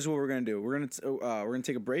 This is what we're gonna do. We're gonna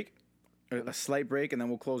take a break, a slight break, and then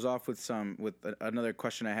we'll close off with another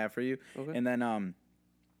question I have for you. Okay. And then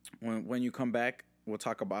when you come back, we'll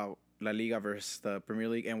talk about La Liga versus the Premier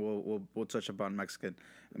League, and we'll touch upon Mexico.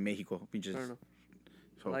 We just. I don't know.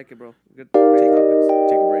 So, I like it, bro. Good topics. Take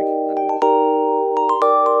a break.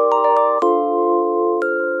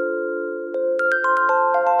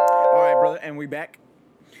 All right, brother, and we back.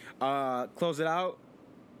 Close it out.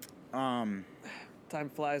 Time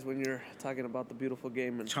flies when you're talking about the beautiful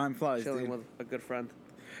game and time flies, chilling dude. with a good friend.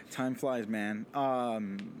 Time flies, man.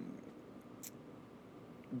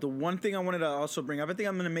 The one thing I wanted to also bring up, I think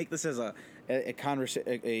I'm gonna make this as a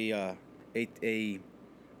conversation,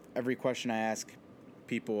 every question I ask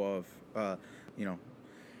people of,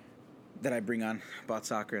 that I bring on about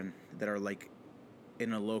soccer and that are like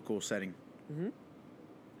in a local setting. Mm-hmm.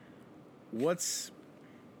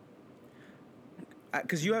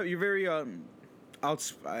 Because you're very or I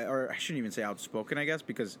shouldn't even say outspoken, I guess,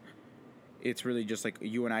 because it's really just like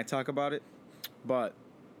you and I talk about it. But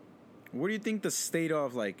what do you think the state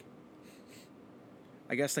of, like,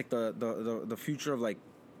 I guess, like the future of, like,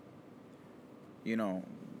 you know,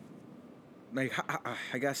 like,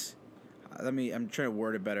 I guess, I'm trying to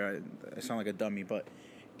word it better. I sound like a dummy, but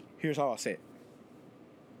here's how I'll say it.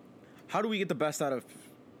 How do we get the best out of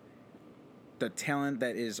the talent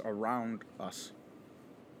that is around us?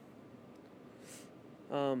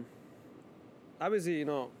 Obviously, you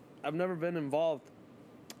know, I've never been involved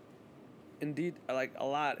indeed like a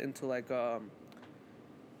lot into like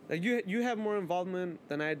you have more involvement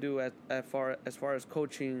than I do as far as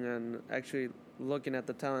coaching and actually looking at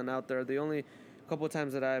the talent out there. The only couple of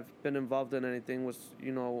times that I've been involved in anything was,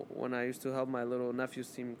 you know, when I used to help my little nephew's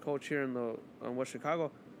team coach here in West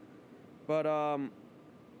Chicago. But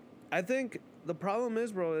I think the problem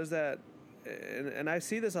is, bro, is that, and I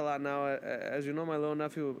see this a lot now. As you know, my little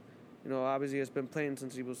nephew, you know, obviously has been playing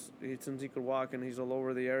since he could walk, and he's all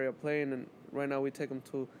over the area playing. And right now we try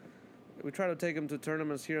to take him to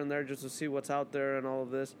tournaments here and there just to see what's out there and all of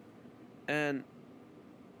this. And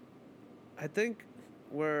I think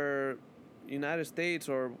where United States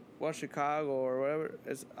or West Chicago or whatever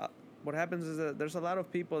is, what happens is that there's a lot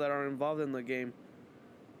of people that are involved in the game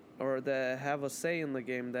or that have a say in the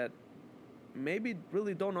game that maybe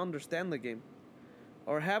really don't understand the game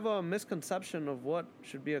or have a misconception of what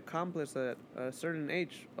should be accomplished at a certain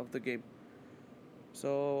age of the game.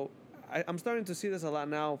 So I'm starting to see this a lot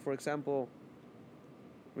now. For example,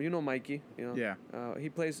 well, you know Mikey, you know. Yeah.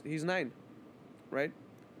 He's 9, right?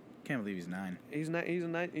 Can't believe he's 9. He's a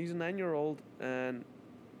 9-year-old, and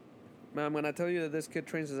man, when I tell you that this kid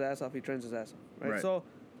trains his ass off, he trains his ass off, right? So,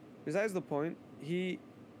 besides the point,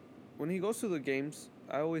 when he goes to the games,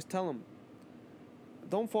 I always tell him,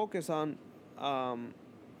 don't focus on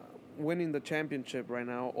winning the championship right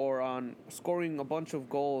now or on scoring a bunch of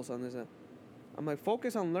goals on this. I'm like,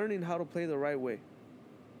 focus on learning how to play the right way.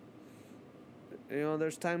 You know,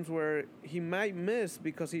 there's times where he might miss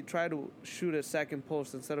because he tried to shoot a second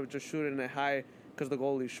post instead of just shooting it high because the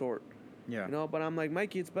goalie's short. Yeah. You know, but I'm like,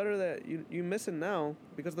 Mikey, it's better that you miss it now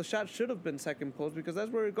because the shot should have been second post because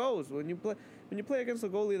that's where it goes. When you play against a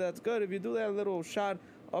goalie that's good, if you do that little shot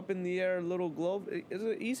up in the air, little glove, it's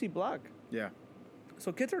an easy block. Yeah.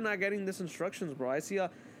 So kids are not getting these instructions, bro. I see a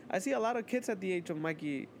lot of kids at the age of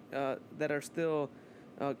Mikey that are still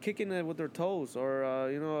kicking it with their toes or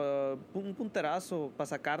un punterazo para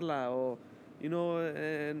sacarla, or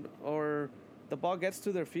or the ball gets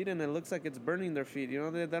to their feet and it looks like it's burning their feet. You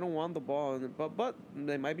know, they don't want the ball, but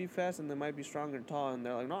they might be fast and they might be strong and tall, and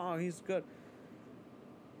they're like, no, he's good.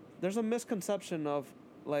 There's a misconception of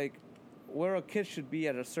like where a kid should be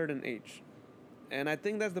at a certain age, and I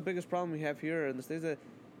think that's the biggest problem we have here in the States.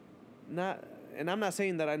 And I'm not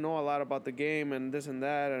saying that I know a lot about the game and this and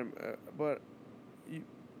that, but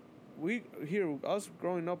us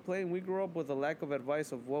growing up playing, we grew up with a lack of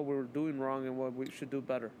advice of what we were doing wrong and what we should do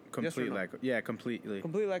better. Completely.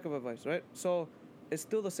 Complete lack of advice, right? So it's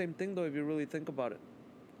still the same thing though if you really think about it.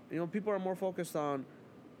 You know, people are more focused on,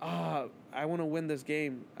 I want to win this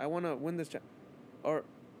game, I want to win this, or,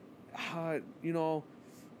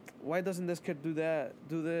 why doesn't this kid do that,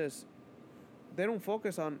 do this? They don't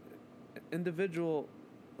focus on individual,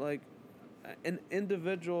 like, an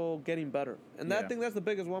individual getting better. And I think that's the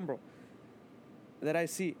biggest one, bro, that I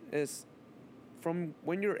see is from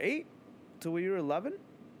when you're 8 to when you're 11,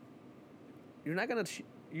 you're not going to,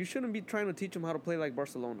 you shouldn't be trying to teach them how to play like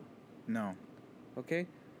Barcelona. No. Okay?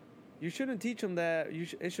 You shouldn't teach them that.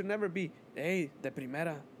 It should never be, hey, de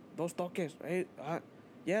primera, dos toques. Hey,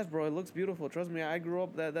 yes, bro, it looks beautiful. Trust me, I grew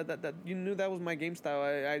up that you knew that was my game style.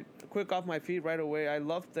 I quick off my feet right away. I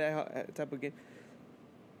loved that type of game.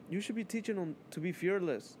 You should be teaching them to be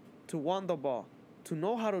fearless, to want the ball, to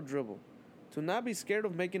know how to dribble, to not be scared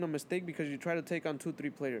of making a mistake because you try to take on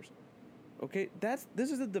 2-3 players. Okay, this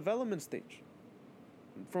is the development stage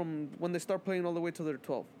from when they start playing all the way till they're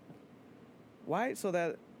 12. Why? So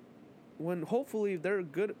that when hopefully they're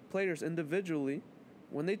good players individually,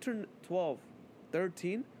 when they turn 12,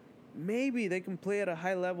 13, maybe they can play at a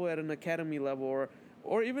high level at an academy level,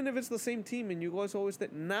 or even if it's the same team and you guys always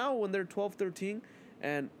now when they're 12, 13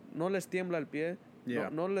 and no les tiembla el pie,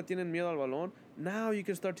 no le tienen miedo al balón, now you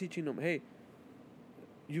can start teaching them, hey,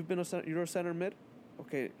 you're a center mid,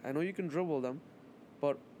 okay, I know you can dribble them,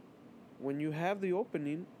 but when you have the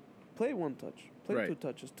opening, play one touch, play 2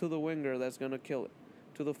 touches to the winger that's going to kill it,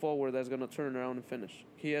 to the forward that's going to turn around and finish.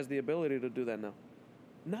 He has the ability to do that now.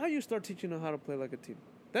 Now you start teaching them how to play like a team.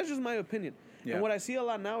 That's just my opinion. Yeah. And what I see a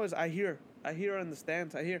lot now is I hear in the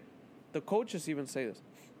stands, I hear the coaches even say this.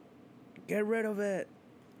 Get rid of it.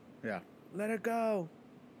 Yeah. Let it go.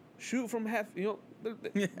 Shoot from half,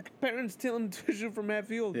 the parents tell them to shoot from half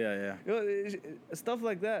field. Yeah. Stuff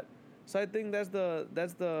like that. So I think that's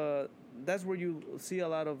where you see a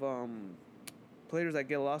lot of players that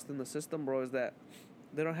get lost in the system, bro, is that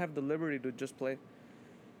they don't have the liberty to just play.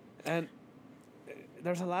 And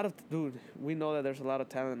there's a lot of, we know that there's a lot of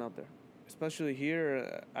talent out there. Especially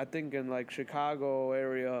here, I think in like Chicago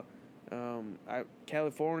area,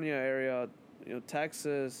 California area,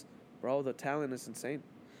 Texas, bro, the talent is insane.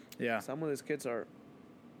 Yeah. Some of these kids are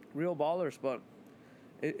real ballers, but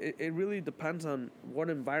it really depends on what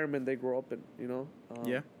environment they grow up in,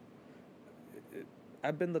 Yeah.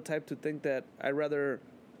 I've been the type to think that I'd rather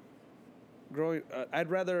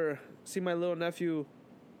see my little nephew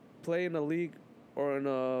play in a league or in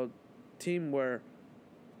a team where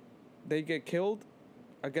they get killed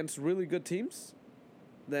against really good teams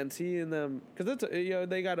than seeing them, because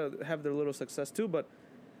they gotta have their little success too, but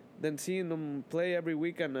then seeing them play every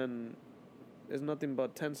weekend and it's nothing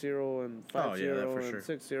but 10-0 and 5-0 and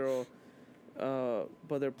 6-0,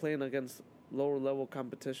 but they're playing against lower level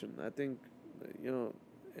competition. I think,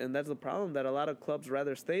 and that's the problem, that a lot of clubs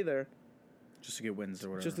rather stay there just to get wins or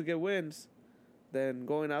whatever. Just to get wins, than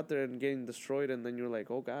going out there and getting destroyed, and then you're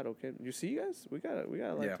like, oh God, okay, you see, guys, we gotta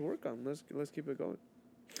to work on. Let's keep it going.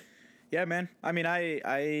 Yeah, man. I mean,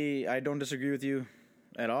 I don't disagree with you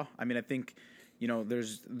at all. I mean, I think,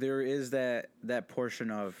 there is that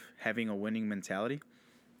portion of having a winning mentality.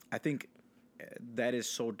 I think that is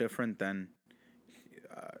so different than.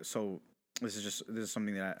 So this is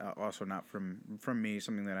something that I also not from me,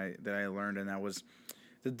 something that I learned, and that was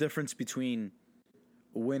the difference between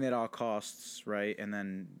win at all costs, right, and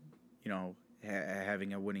then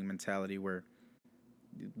having a winning mentality where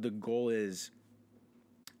the goal is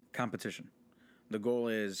competition. The goal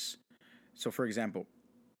is, so for example,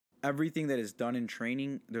 everything that is done in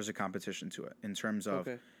training, there's a competition to it in terms of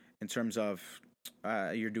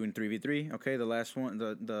you're doing 3v3. Okay, the last one,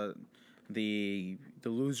 the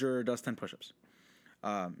loser does 10 push-ups.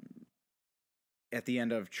 At the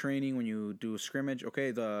end of training, when you do a scrimmage, okay,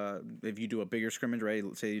 if you do a bigger scrimmage, right,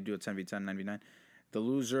 let's say you do a 10v10, 9v9, the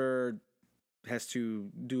loser has to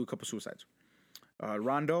do a couple suicides.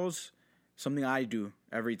 Rondos, something I do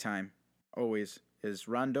every time, always, is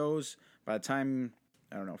rondos. By the time,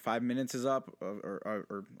 5 minutes is up, or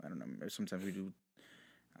I don't know, sometimes we do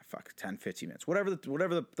 10, 15 minutes, whatever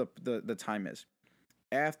the time is.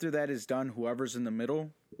 After that is done, whoever's in the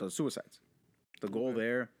middle does suicides. The goal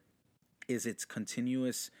there is it's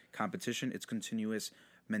continuous competition, it's continuous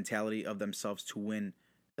mentality of themselves to win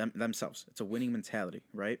themselves. It's a winning mentality,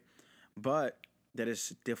 right? But that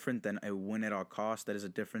is different than a win at all costs. That is a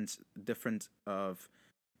difference of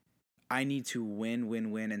I need to win,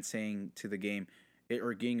 and saying to the game,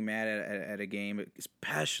 or getting mad at a game,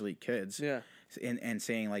 especially kids. Yeah. And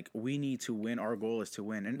saying like, we need to win. Our goal is to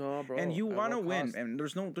win. And no, bro, and you want to win. And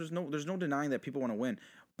there's no denying that people want to win.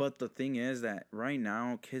 But the thing is that right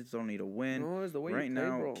now kids don't need to win. No, it's the way right you play,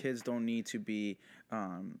 now, bro. Kids don't need to be.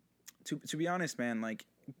 To be honest, man, like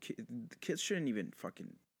kids shouldn't even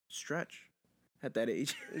fucking stretch. at that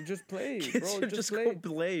age. Just play, Kids bro. just go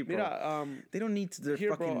play, bro. Mira, they don't need to.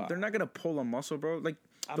 They're not gonna pull a muscle, bro. Like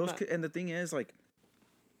and the thing is, like,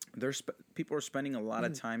 people are spending a lot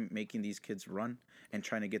of time making these kids run and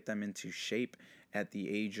trying to get them into shape at the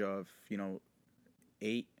age of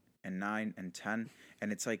 8 and 9 and 10,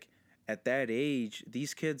 and it's like at that age,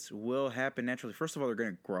 these kids will happen naturally. First of all, they're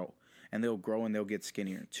gonna grow, and they'll grow and they'll get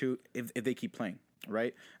skinnier too if they keep playing.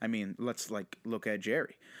 Right? I mean, let's like look at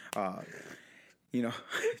Jerry.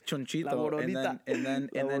 Chonchito, and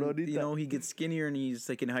then he gets skinnier and he's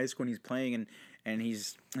like in high school and he's playing and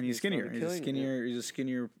he's skinnier. He's a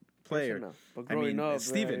skinnier player. But growing up,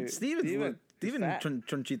 Steven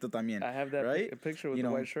Chonchito también. I have that right? Picture with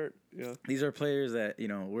the white shirt. Yeah. These are players that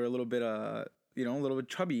were a little bit a little bit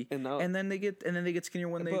chubby, and then they get skinnier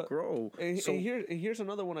when they grow. And here's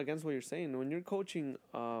another one against what you're saying. When you're coaching,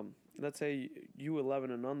 let's say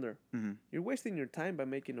U11 and under, you're wasting your time by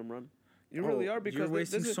making them run. You really are, because you're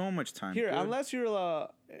wasting so much time. Here, unless you're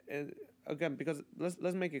again, because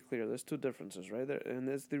let's make it clear. There's two differences, right? And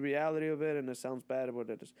it's the reality of it, and it sounds bad, but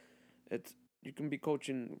it is. It's you can be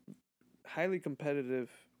coaching highly competitive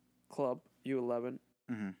club U11,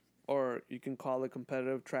 or you can call it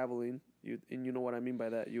competitive traveling. You know what I mean by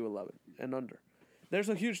that, U11 and under. There's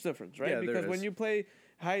a huge difference, right? Yeah, because when you play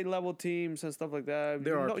high level teams and stuff like that,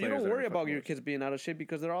 you don't worry about your kids being out of shape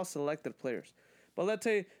because they're all selected players. But let's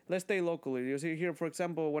stay locally. You see here, for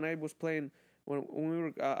example, when I was playing, when we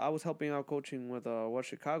were, I was helping out coaching with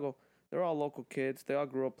Chicago. They're all local kids. They all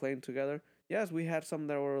grew up playing together. Yes, we had some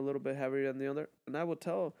that were a little bit heavier than the other, and I would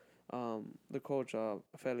tell the coach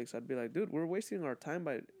Felix, I'd be like, dude, we're wasting our time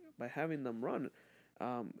by having them run.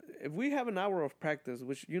 If we have an hour of practice,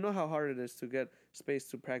 which you know how hard it is to get space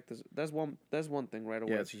to practice, that's one thing right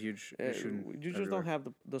away. Yeah, it's a huge issue. You just don't have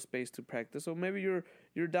the space to practice. So maybe you're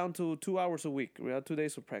down to 2 hours a week. We have 2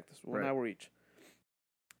 days of practice, 1 hour each.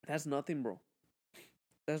 That's nothing, bro.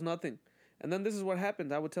 That's nothing. And then this is what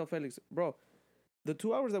happens. I would tell Felix, bro, the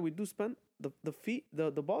 2 hours that we do spend,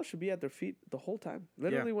 the ball should be at their feet the whole time.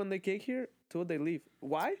 Literally when they get here till they leave.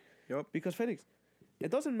 Why? Yep. Because Felix, it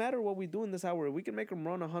doesn't matter what we do in this hour. We can make them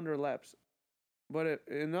run 100 laps. But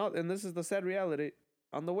and this is the sad reality.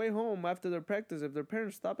 On the way home after their practice, if their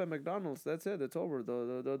parents stop at McDonald's, that's it. It's over.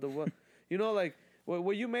 Like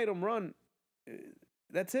what you made them run,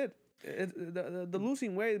 that's it. The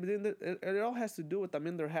losing weight, it all has to do with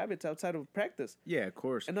their habits outside of practice. Yeah, of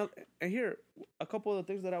course. And here, a couple of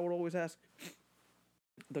the things that I would always ask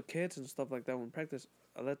the kids and stuff like that when practice.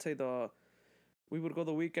 Let's say we would go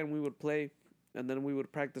the weekend, we would play. And then we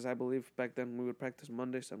would practice, I believe, back then we would practice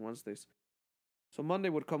Mondays and Wednesdays. So Monday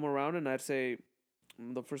would come around and I'd say,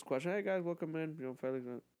 the first question, hey guys, welcome in. Felix.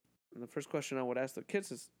 And the first question I would ask the kids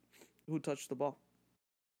is, who touched the ball?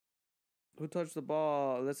 Who touched the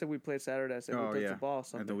ball? Let's say we played Saturday. I said, who touched the ball?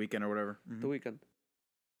 Sunday. At the weekend or whatever. Mm-hmm. The weekend.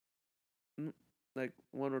 Like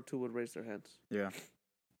 1 or 2 would raise their hands. Yeah.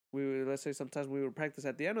 Let's say sometimes we would practice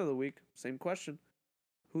at the end of the week. Same question.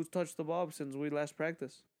 Who's touched the ball since we last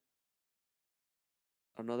practiced?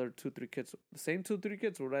 Another 2-3 kids, the same 2-3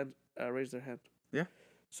 kids would raise their hand. Yeah.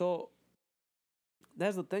 So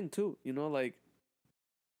that's the thing too, like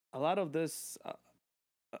a lot of this,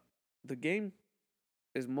 the game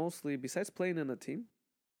is mostly, besides playing in a team,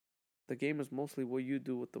 the game is mostly what you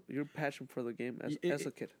do with your passion for the game as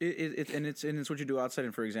a kid. It's what you do outside.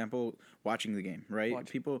 And for example, watching the game, right?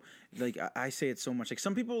 People like I say it so much. Like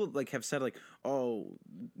some people like have said like, oh,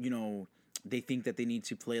 they think that they need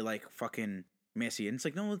to play like fucking Messi, and it's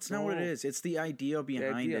like, no, it's not what it is. It's the idea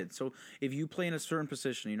behind it. So if you play in a certain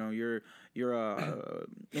position, you're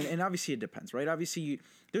and obviously it depends, right? Obviously,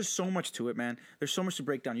 there's so much to it, man. There's so much to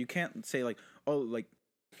break down. You can't say like, oh, like,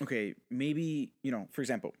 okay, maybe for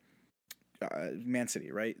example, Man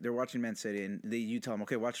City, right? They're watching Man City, and you tell them,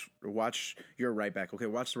 okay, watch your right back. Okay,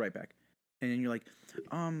 watch the right back, and then you're like,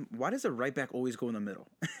 why does the right back always go in the middle?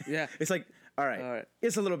 Yeah, it's like. All right.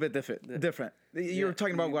 It's a little bit different. You're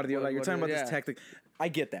talking about Guardiola. You're talking about this tactic. I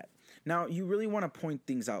get that. Now, you really want to point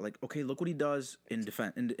things out. Like, okay, look what he does in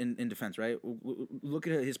defense. In defense, right? Look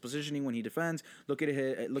at his positioning when he defends. Look at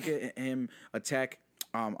him attack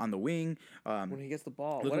on the wing. When he gets the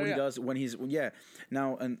ball. Look at what he does when he's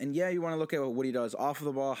Now and you want to look at what he does off of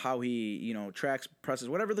the ball, how he tracks, presses,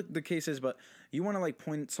 whatever the case is. But you want to like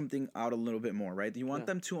point something out a little bit more, right? You want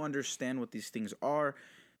them to understand what these things are.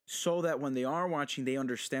 So that when they are watching, they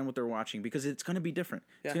understand what they're watching, because it's going to be different.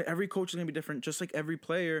 Yeah. Every coach is going to be different, just like every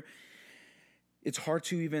player. It's hard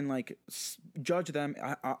to even like judge them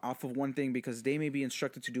off of one thing, because they may be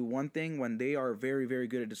instructed to do one thing when they are very, very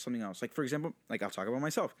good at something else. Like, for example, like I'll talk about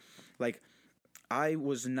myself. Like, I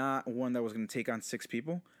was not one that was going to take on 6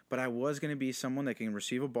 people, but I was going to be someone that can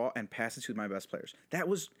receive a ball and pass it to my best players. That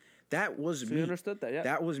was So me. you understood that, yeah.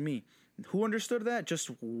 That was me. Who understood that?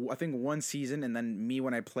 Just I think one season, and then me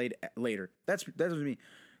when I played later. That was me.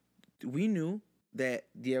 We knew that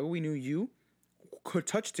Diego. We knew you could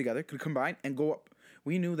touch together, could combine and go up.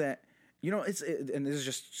 We knew that. And this is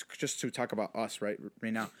just to talk about us right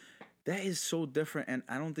now. That is so different, and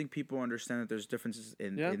I don't think people understand that there's differences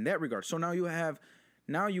in that regard. So now you have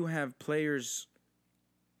players.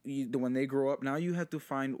 When they grow up, now you have to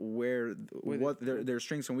find what their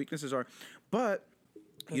strengths and weaknesses are, but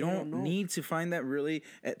you don't need to find that really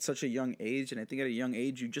at such a young age. And I think at a young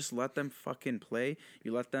age, you just let them fucking play.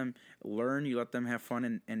 You let them learn. You let them have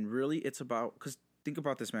fun, and really, it's about because think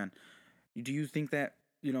about this, man. Do you think that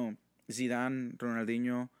Zidane,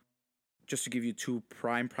 Ronaldinho, just to give you two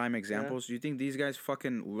prime examples, do you think these guys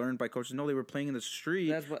fucking learned by coaches? No, they were playing in the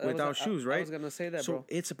street without shoes, right? I was gonna say that, so bro.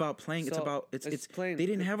 It's about playing. So It's playing. They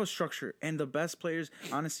didn't have a structure, and the best players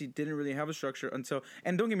honestly didn't really have a structure until.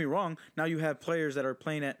 And don't get me wrong, now you have players that are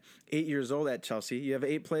playing at 8 years old at Chelsea. You have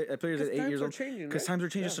players at 8 years old because times are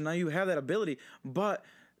changing. So now you have that ability, but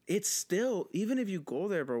it's still even if you go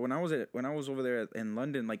there, bro. When I was over there in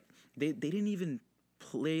London, like they didn't even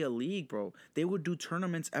play a league, bro. They would do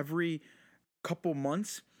tournaments every couple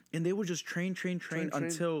months, and they would just train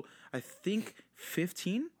until I think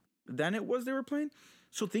 15. Then it was they were playing.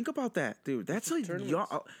 So think about that, dude. That's like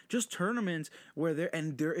just tournaments where they're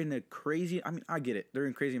in a crazy. I mean, I get it. They're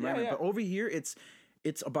in crazy environment, but over here it's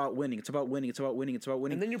about winning. It's about winning.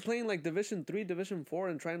 And then you're playing like Division 3, Division 4,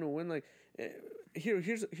 and trying to win. Like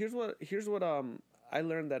here's what I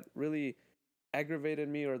learned that really aggravated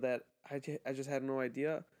me, or that I just had no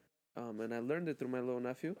idea, and I learned it through my little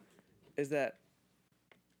nephew, is that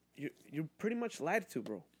you're pretty much lied to,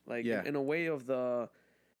 bro. Like in a way of the,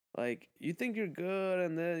 like you think you're good,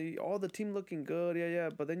 and then all the team looking good,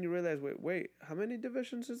 but then you realize, wait, how many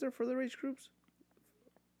divisions is there for the age groups?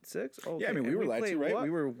 6? Oh, okay. Yeah, I mean, we were lied to, right? What? We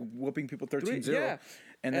were whooping people 13-0. Yeah.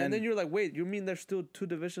 And then you're like, wait, you mean there's still 2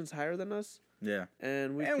 divisions higher than us? Yeah.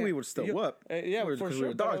 And we would still whoop. For sure. We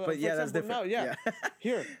were dogs, but that's different. Now,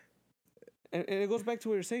 here. And it goes back to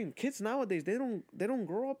what you're saying. Kids nowadays, they don't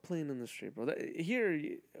grow up playing in the street, bro.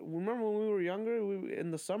 Here, remember when we were younger?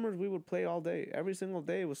 In the summers, we would play all day. Every single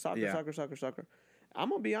day, it was soccer. I'm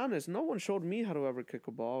going to be honest. No one showed me how to ever kick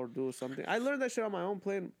a ball or do something. I learned that shit on my own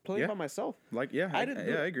playing by myself. I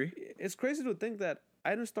agree. It's crazy to think that I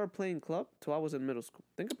didn't start playing club till I was in middle school.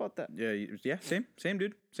 Think about that. Yeah, same,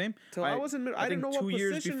 dude, same. Till I was in middle. I didn't know what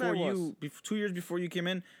position I was. 2 years before you came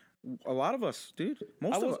in, a lot of us, dude,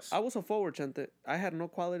 most of us. I was a forward, Chente. I had no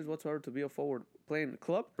qualities whatsoever to be a forward. Playing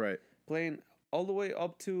club, right? Playing all the way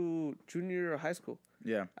up to junior year of high school.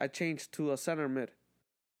 Yeah, I changed to a center mid.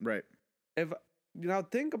 Right. Now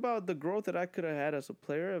think about the growth that I could have had as a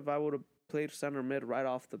player if I would have played center mid right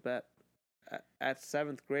off the bat at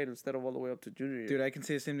 7th grade instead of all the way up to junior year. Dude, I can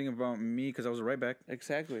say the same thing about me because I was a right back.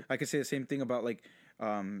 Exactly. I could say the same thing about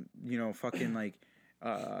fucking like,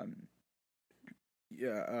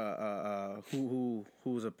 who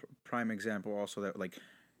was a prime example also that like,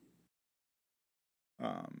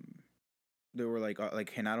 they were like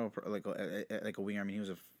Renato, like a winger. I mean, he was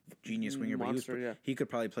a genius winger, monster, but he could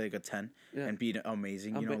probably play like a 10 and be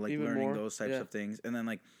amazing. Like learning more, those types of things, and then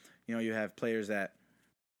like, you have players that,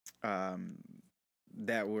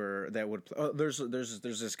 that would. There's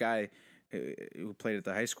this guy who played at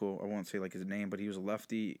the high school. I won't say like his name, but he was a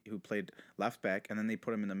lefty who played left back, and then they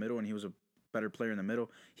put him in the middle, and he was a better player in the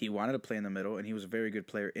middle. He wanted to play in the middle, and he was a very good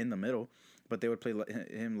player in the middle. But they would play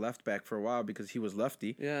him left back for a while because he was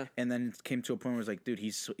lefty. Yeah. And then it came to a point where it's like, dude,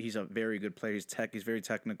 he's a very good player. He's very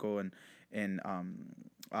technical and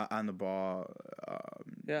on the ball.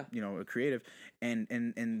 Creative.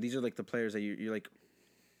 And these are like the players that you're like,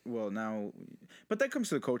 well now, but that comes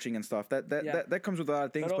to the coaching and stuff. That comes with a lot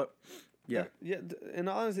of things. But yeah. And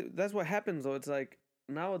honestly, that's what happens though. It's like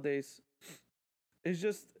nowadays, it's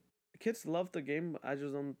just. Kids love the game. I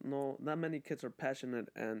just don't know. Not many kids are passionate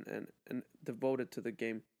and devoted to the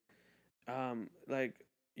game. Like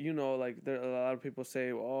there a lot of people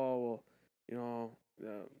say, "Oh, well,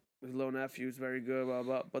 his little nephew is very good," blah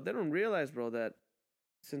blah. But they don't realize, bro, that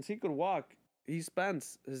since he could walk, he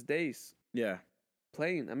spends his days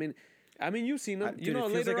playing. I mean, you've seen him.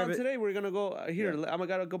 Later on today, we're gonna go here. Yeah. I'm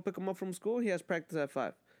gonna go pick him up from school. He has practice at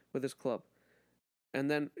 5 with his club. And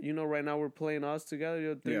then, right now we're playing us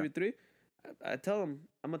together, 3v3. I tell him,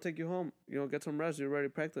 I'm going to take you home. Get some rest. You're ready to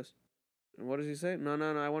practice. And what does he say? No,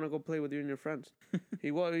 I want to go play with you and your friends.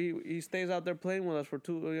 He stays out there playing with us for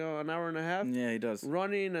an hour and a half. Yeah, he does.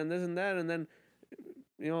 Running and this and that. And then,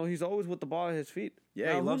 he's always with the ball at his feet.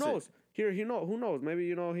 Yeah, now, he loves who knows? it. Here, who knows? Maybe,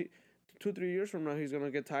 he 2-3 years from now he's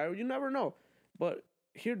gonna get tired. You never know. But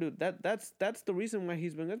here, dude, that's the reason why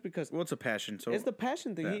he's been good, because Well, it's a passion. So it's the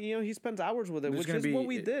passion thing. Yeah. He spends hours with it, which is what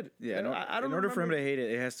we did. Yeah, I don't in order for him to remember- hate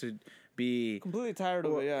it, it has to be completely tired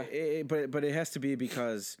of it. Yeah, but it has to be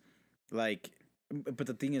because, like, but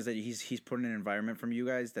the thing is that he's put in an environment from you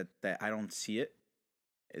guys that I don't see it.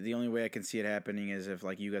 The only way I can see it happening is if,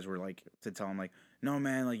 like, you guys were like to tell him, like, no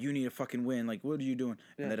man, like, you need to fucking win, like, what are you doing?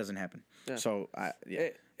 Yeah. And that doesn't happen. Yeah. So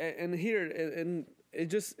and here and it's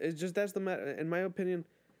just that's the matter. In my opinion,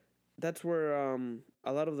 that's where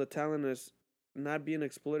a lot of the talent is not being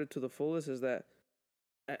exploited to the fullest. Is that,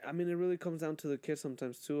 I mean, it really comes down to the kid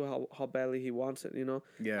sometimes too, how badly he wants it.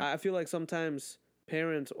 Yeah. I feel like sometimes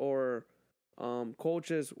parents or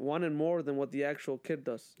coaches wanted more than what the actual kid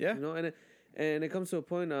does. Yeah. And it comes to a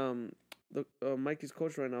point. The Mikey's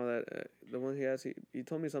coach right now, that the one he has, he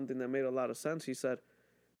told me something that made a lot of sense. He said,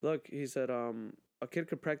 "Look," he said, "a kid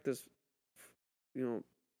could practice,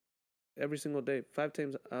 every single day, 5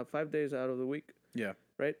 days out of the week. Yeah.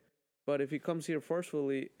 Right. But if he comes here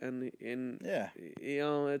forcefully and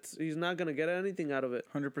he's not gonna get anything out of it.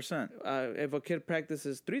 100%. If a kid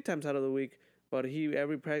practices 3 times out of the week, but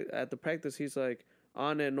at the practice he's like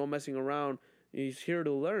on it, no messing around. He's here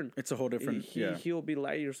to learn. It's a whole different. He'll be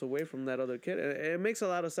light years away from that other kid. It makes a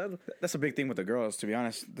lot of sense. That's a big thing with the girls, to be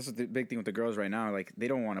honest. This is the big thing with the girls right now. Like, they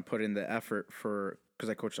don't want to put in the effort because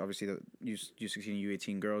I coach, obviously, the U16 and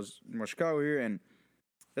U18 girls in Chicago here, and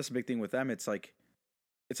that's a big thing with them. It's like,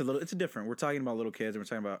 it's different. We're talking about little kids, and we're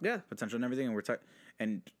talking about potential and everything,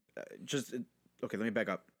 and okay, let me back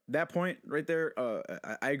up. That point right there,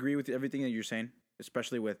 I agree with everything that you're saying,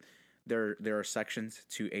 especially with there are sections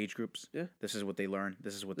to age groups. Yeah. This is what they learn.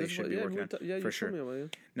 This is what they should be working on. For sure.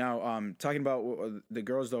 Now, talking about the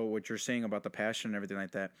girls, though, what you're saying about the passion and everything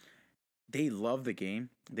like that, they love the game.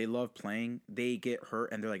 They love playing. They get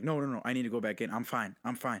hurt, and they're like, no, I need to go back in. I'm fine.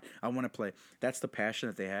 I want to play. That's the passion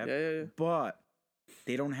that they have. Yeah. But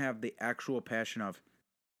they don't have the actual passion of.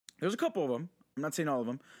 There's a couple of them. I'm not saying all of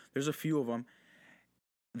them. There's a few of them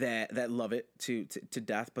that love it to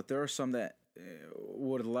death, but there are some that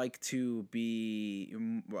would like to be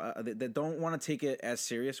that don't want to take it as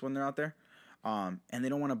serious when they're out there, and they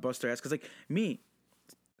don't want to bust their ass. Because, like me,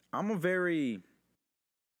 I'm a very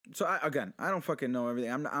I don't fucking know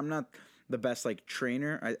everything. I'm not the best, like,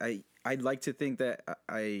 trainer. I'd like to think that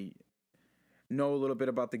I know a little bit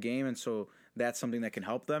about the game, and so that's something that can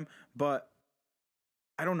help them. But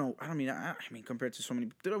I don't know. I mean, compared to so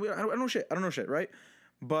many, I don't know shit. I don't know shit, right?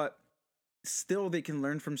 But still, they can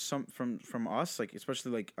learn from us, like,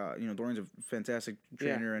 especially, like, Dorian's a fantastic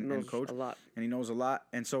trainer and coach, a lot, and he knows a lot,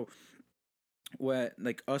 and so what,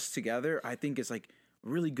 like, us together, I think is, like,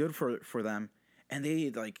 really good for them, and they,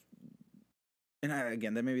 like, and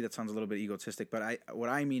again, that sounds a little bit egotistic, but what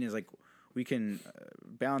I mean is, like, we can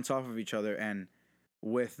balance off of each other, and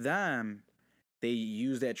with them, they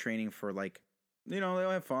use that training for, like, they'll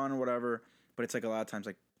have fun or whatever, but it's like a lot of times,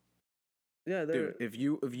 like, yeah, dude, if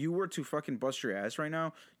you were to fucking bust your ass right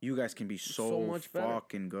now, you guys can be so much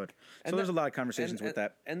fucking good. So there's a lot of conversations with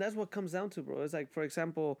that. And that's what comes down to, bro. It's like, for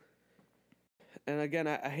example, and again,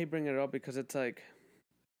 I hate bringing it up because it's like,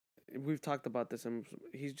 we've talked about this, and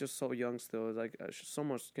he's just so young still. It's like, so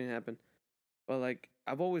much can happen. But, like,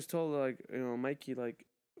 I've always told, like, Mikey, like,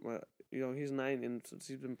 he's 9, and since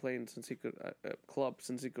he's been playing since he could club,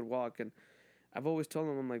 since he could walk, and I've always told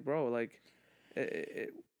him, I'm like, bro, like,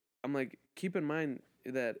 I'm like, keep in mind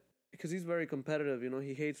that, because he's very competitive,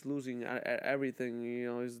 he hates losing at everything.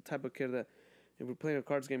 He's the type of kid that if we're playing a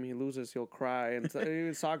cards game and he loses, he'll cry. And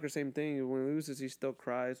even soccer, same thing. When he loses, he still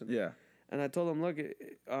cries. And I told him, look,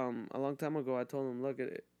 a long time ago, I told him, look,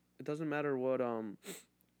 it doesn't matter what, I'm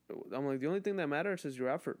like, the only thing that matters is your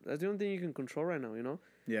effort. That's the only thing you can control right now,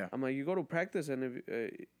 Yeah. I'm like, you go to practice, and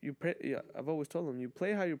if you pray, I've always told them, you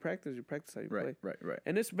play how you practice how you play. Right.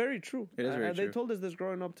 And it's very true. It is very true. They told us this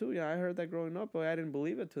growing up too. Yeah, I heard that growing up, but I didn't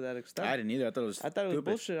believe it to that extent. I didn't either. I thought it was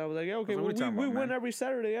bullshit. I was like, yeah, okay, we win every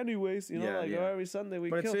Saturday anyways. Every Sunday we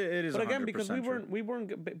kill. It is. But again, because we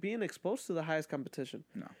weren't being exposed to the highest competition.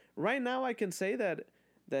 No. Right now, I can say that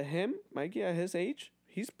him, Mikey, at his age,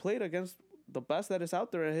 he's played against the best that is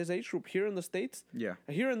out there at his age group here in the States. Yeah.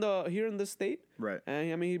 Here in this state. Right.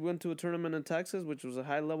 And I mean, he went to a tournament in Texas, which was a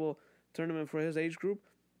high level tournament for his age group.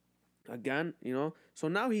 Again, so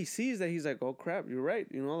now he sees that, he's like, oh crap, you're right.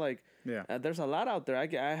 There's a lot out there.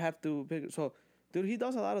 I have to pick. So, dude, he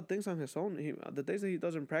does a lot of things on his own. The days that he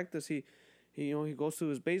doesn't practice, he goes to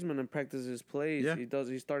his basement and practices his plays. Yeah.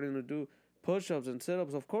 He's starting to do push-ups and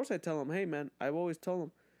sit-ups. Of course, I tell him, hey man, I've always told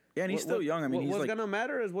him, Yeah, and he's still young. I mean, what's gonna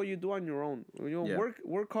matter is what you do on your own.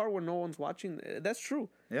 Work hard when no one's watching. That's true.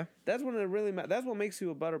 Yeah. That's when it really matters. That's what makes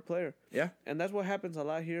you a better player. Yeah. And that's what happens a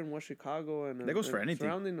lot here in West Chicago and that goes for anything.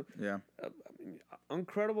 Surrounding. Yeah.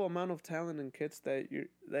 Incredible amount of talent in kids that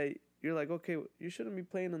you're like, okay, you shouldn't be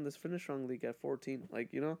playing in this finish strong league at 14.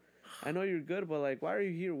 Like, I know you're good, but like, why are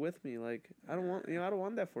you here with me? Like, I don't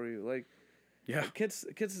want that for you. Like, yeah, kids,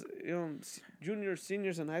 juniors,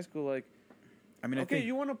 seniors in high school, like, I mean, okay,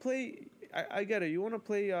 you want to play. I get it. You want to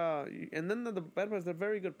play, and then the bad part is they're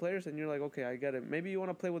very good players, and you're like, okay, I get it. Maybe you want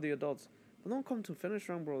to play with the adults, but don't come to finish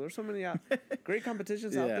strong, bro. There's so many great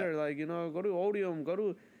competitions out there. Like, go to Odium, go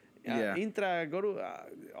to Intra, go to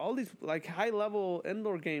all these like high level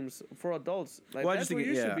indoor games for adults. Like, that's where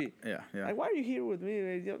you should be. Yeah. Like, why are you here with me?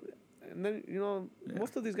 And then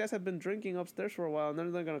most of these guys have been drinking upstairs for a while, and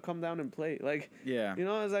then they're gonna come down and play. Like,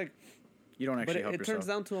 it's like. You don't actually help yourself. But it turns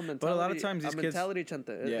down to a mentality. But a lot of times these kids...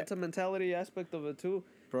 It's a mentality aspect of it, too.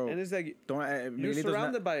 Bro, and it's like, you're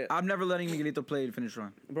surrounded by it. I'm never letting Miguelito play finish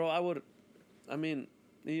run. Bro, I would... I mean,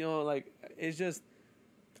 like, it's just...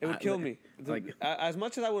 It would kill me. Like, as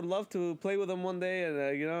much as I would love to play with him one day, and,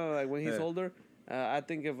 like, when he's older, I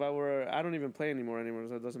think if I were... I don't even play anymore,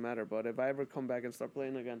 so it doesn't matter. But if I ever come back and start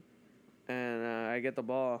playing again, and I get the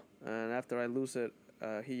ball, and after I lose it,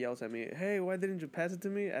 he yells at me, "Hey, why didn't you pass it to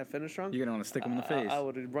me at finish strong?" You're gonna want to stick him in the face. I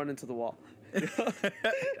would run into the wall.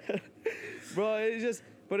 Bro, it's just,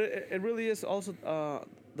 but it really is also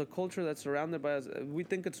the culture that's surrounded by us. We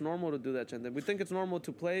think it's normal to do that, Chente. We think it's normal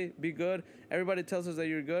to play, be good. Everybody tells us that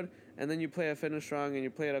you're good, and then you play a finish strong and you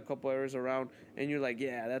play it a couple areas around, and you're like,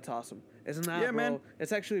 yeah, that's awesome. It's not, bro. Man.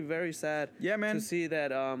 It's actually very sad to see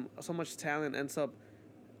that so much talent ends up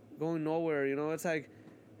going nowhere.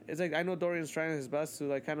 It's like I know Dorian's trying his best to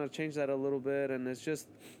like kind of change that a little bit, and it's just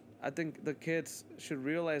I think the kids should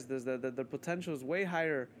realize this that the potential is way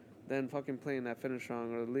higher than fucking playing that finish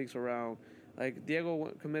strong or the leagues around. Like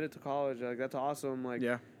Diego committed to college, like that's awesome. Like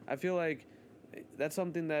I feel like that's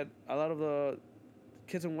something that a lot of the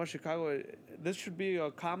kids in West Chicago, this should be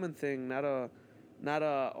a common thing, not a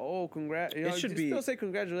congrats. It should be still say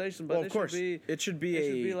congratulations, but of course it should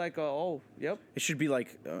be like yep. It should be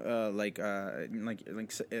like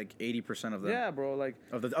 80% of them. Yeah, bro. Like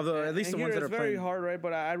of the at least the ones that are playing. It's very hard, right?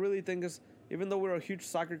 But I really think even though we're a huge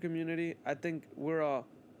soccer community, I think we're a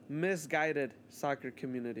misguided soccer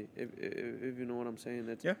community. If you know what I'm saying,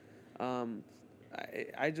 it's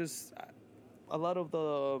I just a lot of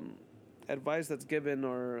the advice that's given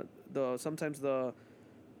or sometimes the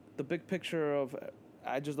big picture of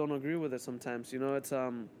I just don't agree with it sometimes. It's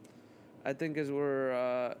I think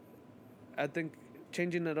I think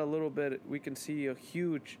changing it a little bit, we can see a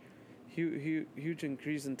huge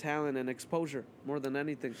increase in talent and exposure more than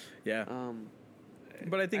anything. Yeah.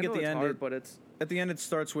 But I think at the end it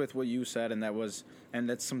starts with what you said, and that's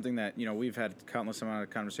something that we've had countless amount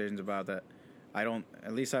of conversations about that. I don't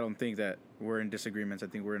think that we're in disagreements. I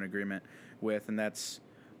think we're in agreement with, and that's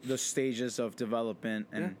the stages of development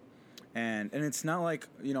and it's not like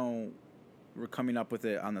we're coming up with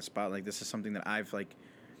it on the spot. Like this is something that I've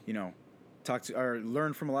talked to or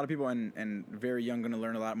learned from a lot of people, and very young going to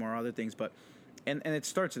learn a lot more other things. But and it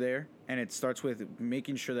starts there, and it starts with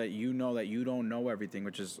making sure that that you don't know everything,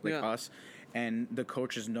 which is like us, and the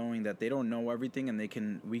coaches knowing that they don't know everything, and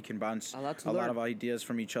we can bounce a lot of ideas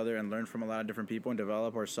from each other and learn from a lot of different people and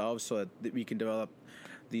develop ourselves so that we can develop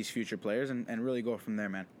these future players and really go from there,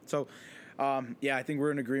 man. So, I think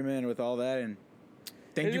we're in agreement with all that, and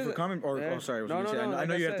thank you for coming. Sorry, I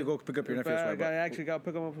know you have to go pick up your nephew. I actually got to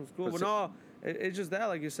pick him up from school, but it's just that,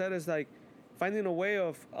 like you said, it's like finding a way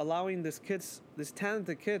of allowing these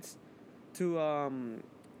talented kids, to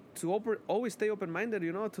always stay open-minded,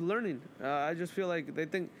 to learning. I just feel like they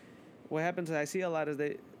think what happens. I see a lot is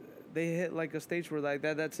they hit like a stage where like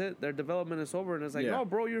that's it, their development is over, and it's like, no,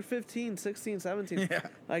 bro, you're 15, 16, 17.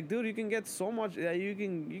 Like, dude, you can get so much, you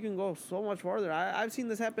can go so much farther. I've seen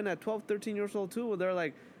this happen at 12, 13 years old too, where they're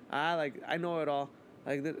like, I know it all.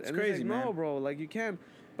 Like, it's crazy, like, man. No, bro, like you can.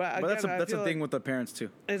 But again, that's a thing with the parents too.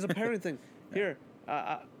 It's a parent thing. Here,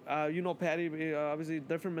 Patty, obviously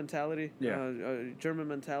different mentality, German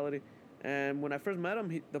mentality. And when I first met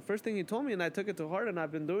him, the first thing he told me, and I took it to heart, and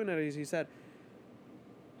I've been doing it, is he said,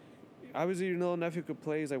 obviously, nephew could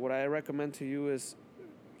play. He's like, what I recommend to you is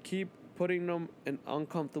keep putting them in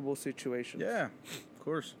uncomfortable situations. Yeah, of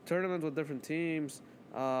course. Tournaments with different teams.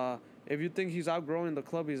 If you think he's outgrowing the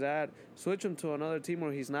club he's at, switch him to another team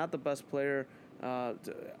where he's not the best player.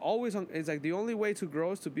 It's like the only way to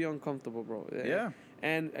grow is to be uncomfortable, bro. Yeah.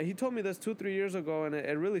 And he told me this 2-3 years ago, and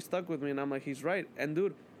it really stuck with me. And I'm like, he's right. And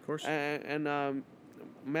dude, of course. And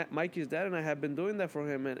Mikey's dad and I have been doing that for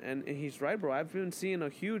him, and he's right, bro. I've been seeing a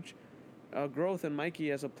huge growth in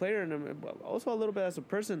Mikey as a player and also a little bit as a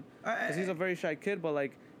person, because he's a very shy kid. But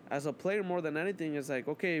like as a player, more than anything, it's like,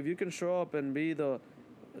 okay, if you can show up and be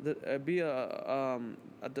be a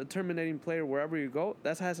determinating player wherever you go,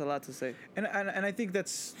 that has a lot to say. And I think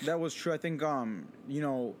that was true. I think you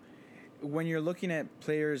know, when you're looking at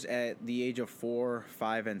players at the age of 4,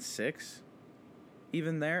 5, and 6,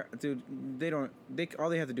 even there, dude, all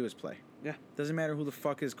they have to do is play. Yeah. Doesn't matter who the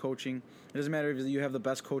fuck is coaching. It doesn't matter if you have the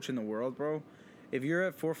best coach in the world, bro. If you're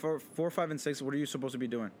at 4, 5, and 6, what are you supposed to be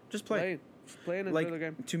doing? Just play. Just play and enjoy like, the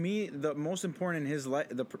game. To me, the most important in his life,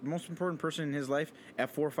 the most important person in his life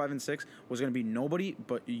at 4, 5, and 6 was going to be nobody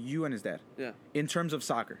but you and his dad. Yeah. In terms of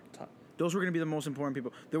soccer, those were going to be the most important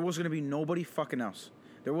people. There was going to be nobody fucking else.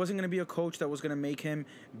 There wasn't going to be a coach that was going to make him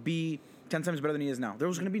be 10 times better than he is now. There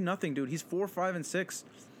was going to be nothing, dude. He's 4, 5, and 6.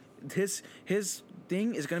 His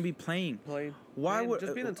thing is going to be playing. Why would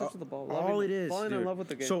just being in touch with the ball? All it is, falling in love with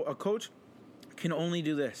the game. So a coach can only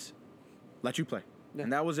do this: let you play,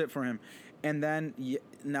 and that was it for him. And then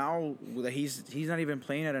now that he's not even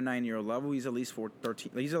playing at a 9-year-old level, he's at least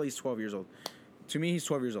 13. He's at least 12 years old. To me, he's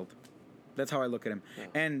 12 years old. That's how I look at him.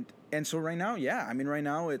 Yeah. And so right now, right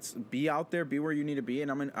now it's be out there, be where you need to be.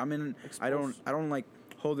 And I'm in. I don't like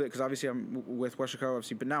hold it because obviously I'm with West Chicago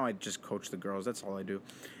FC, but now I just coach the girls. That's all I do.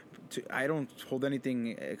 I don't hold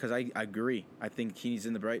anything because I agree. I think he's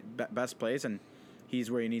in the best place and he's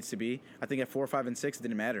where he needs to be. I think at 4, 5, and 6 it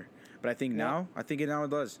didn't matter, but I think now it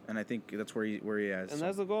does, and I think that's where he is. And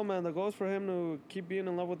that's the goal, man. The goal is for him to keep being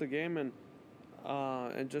in love with the game and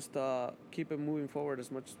just keep it moving forward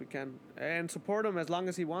as much as we can and support him as long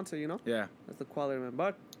as he wants it. You know. Yeah. That's the quality, man.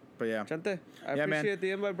 But yeah, Chente, I appreciate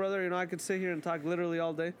the invite, brother. You know, I could sit here and talk literally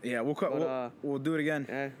all day. Yeah, we'll do it again.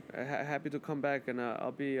 Yeah, happy to come back, and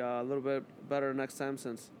I'll be a little bit better next time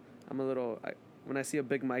since I'm a little. When I see a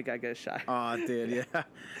big mic, I get shy. Oh, dude, yeah.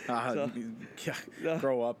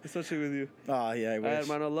 Grow up. Especially with you. Oh, yeah, I wish. All right,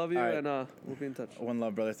 man, I love you, and we'll be in touch. One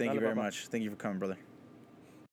love, brother. Thank you very much. Thank you for coming, brother.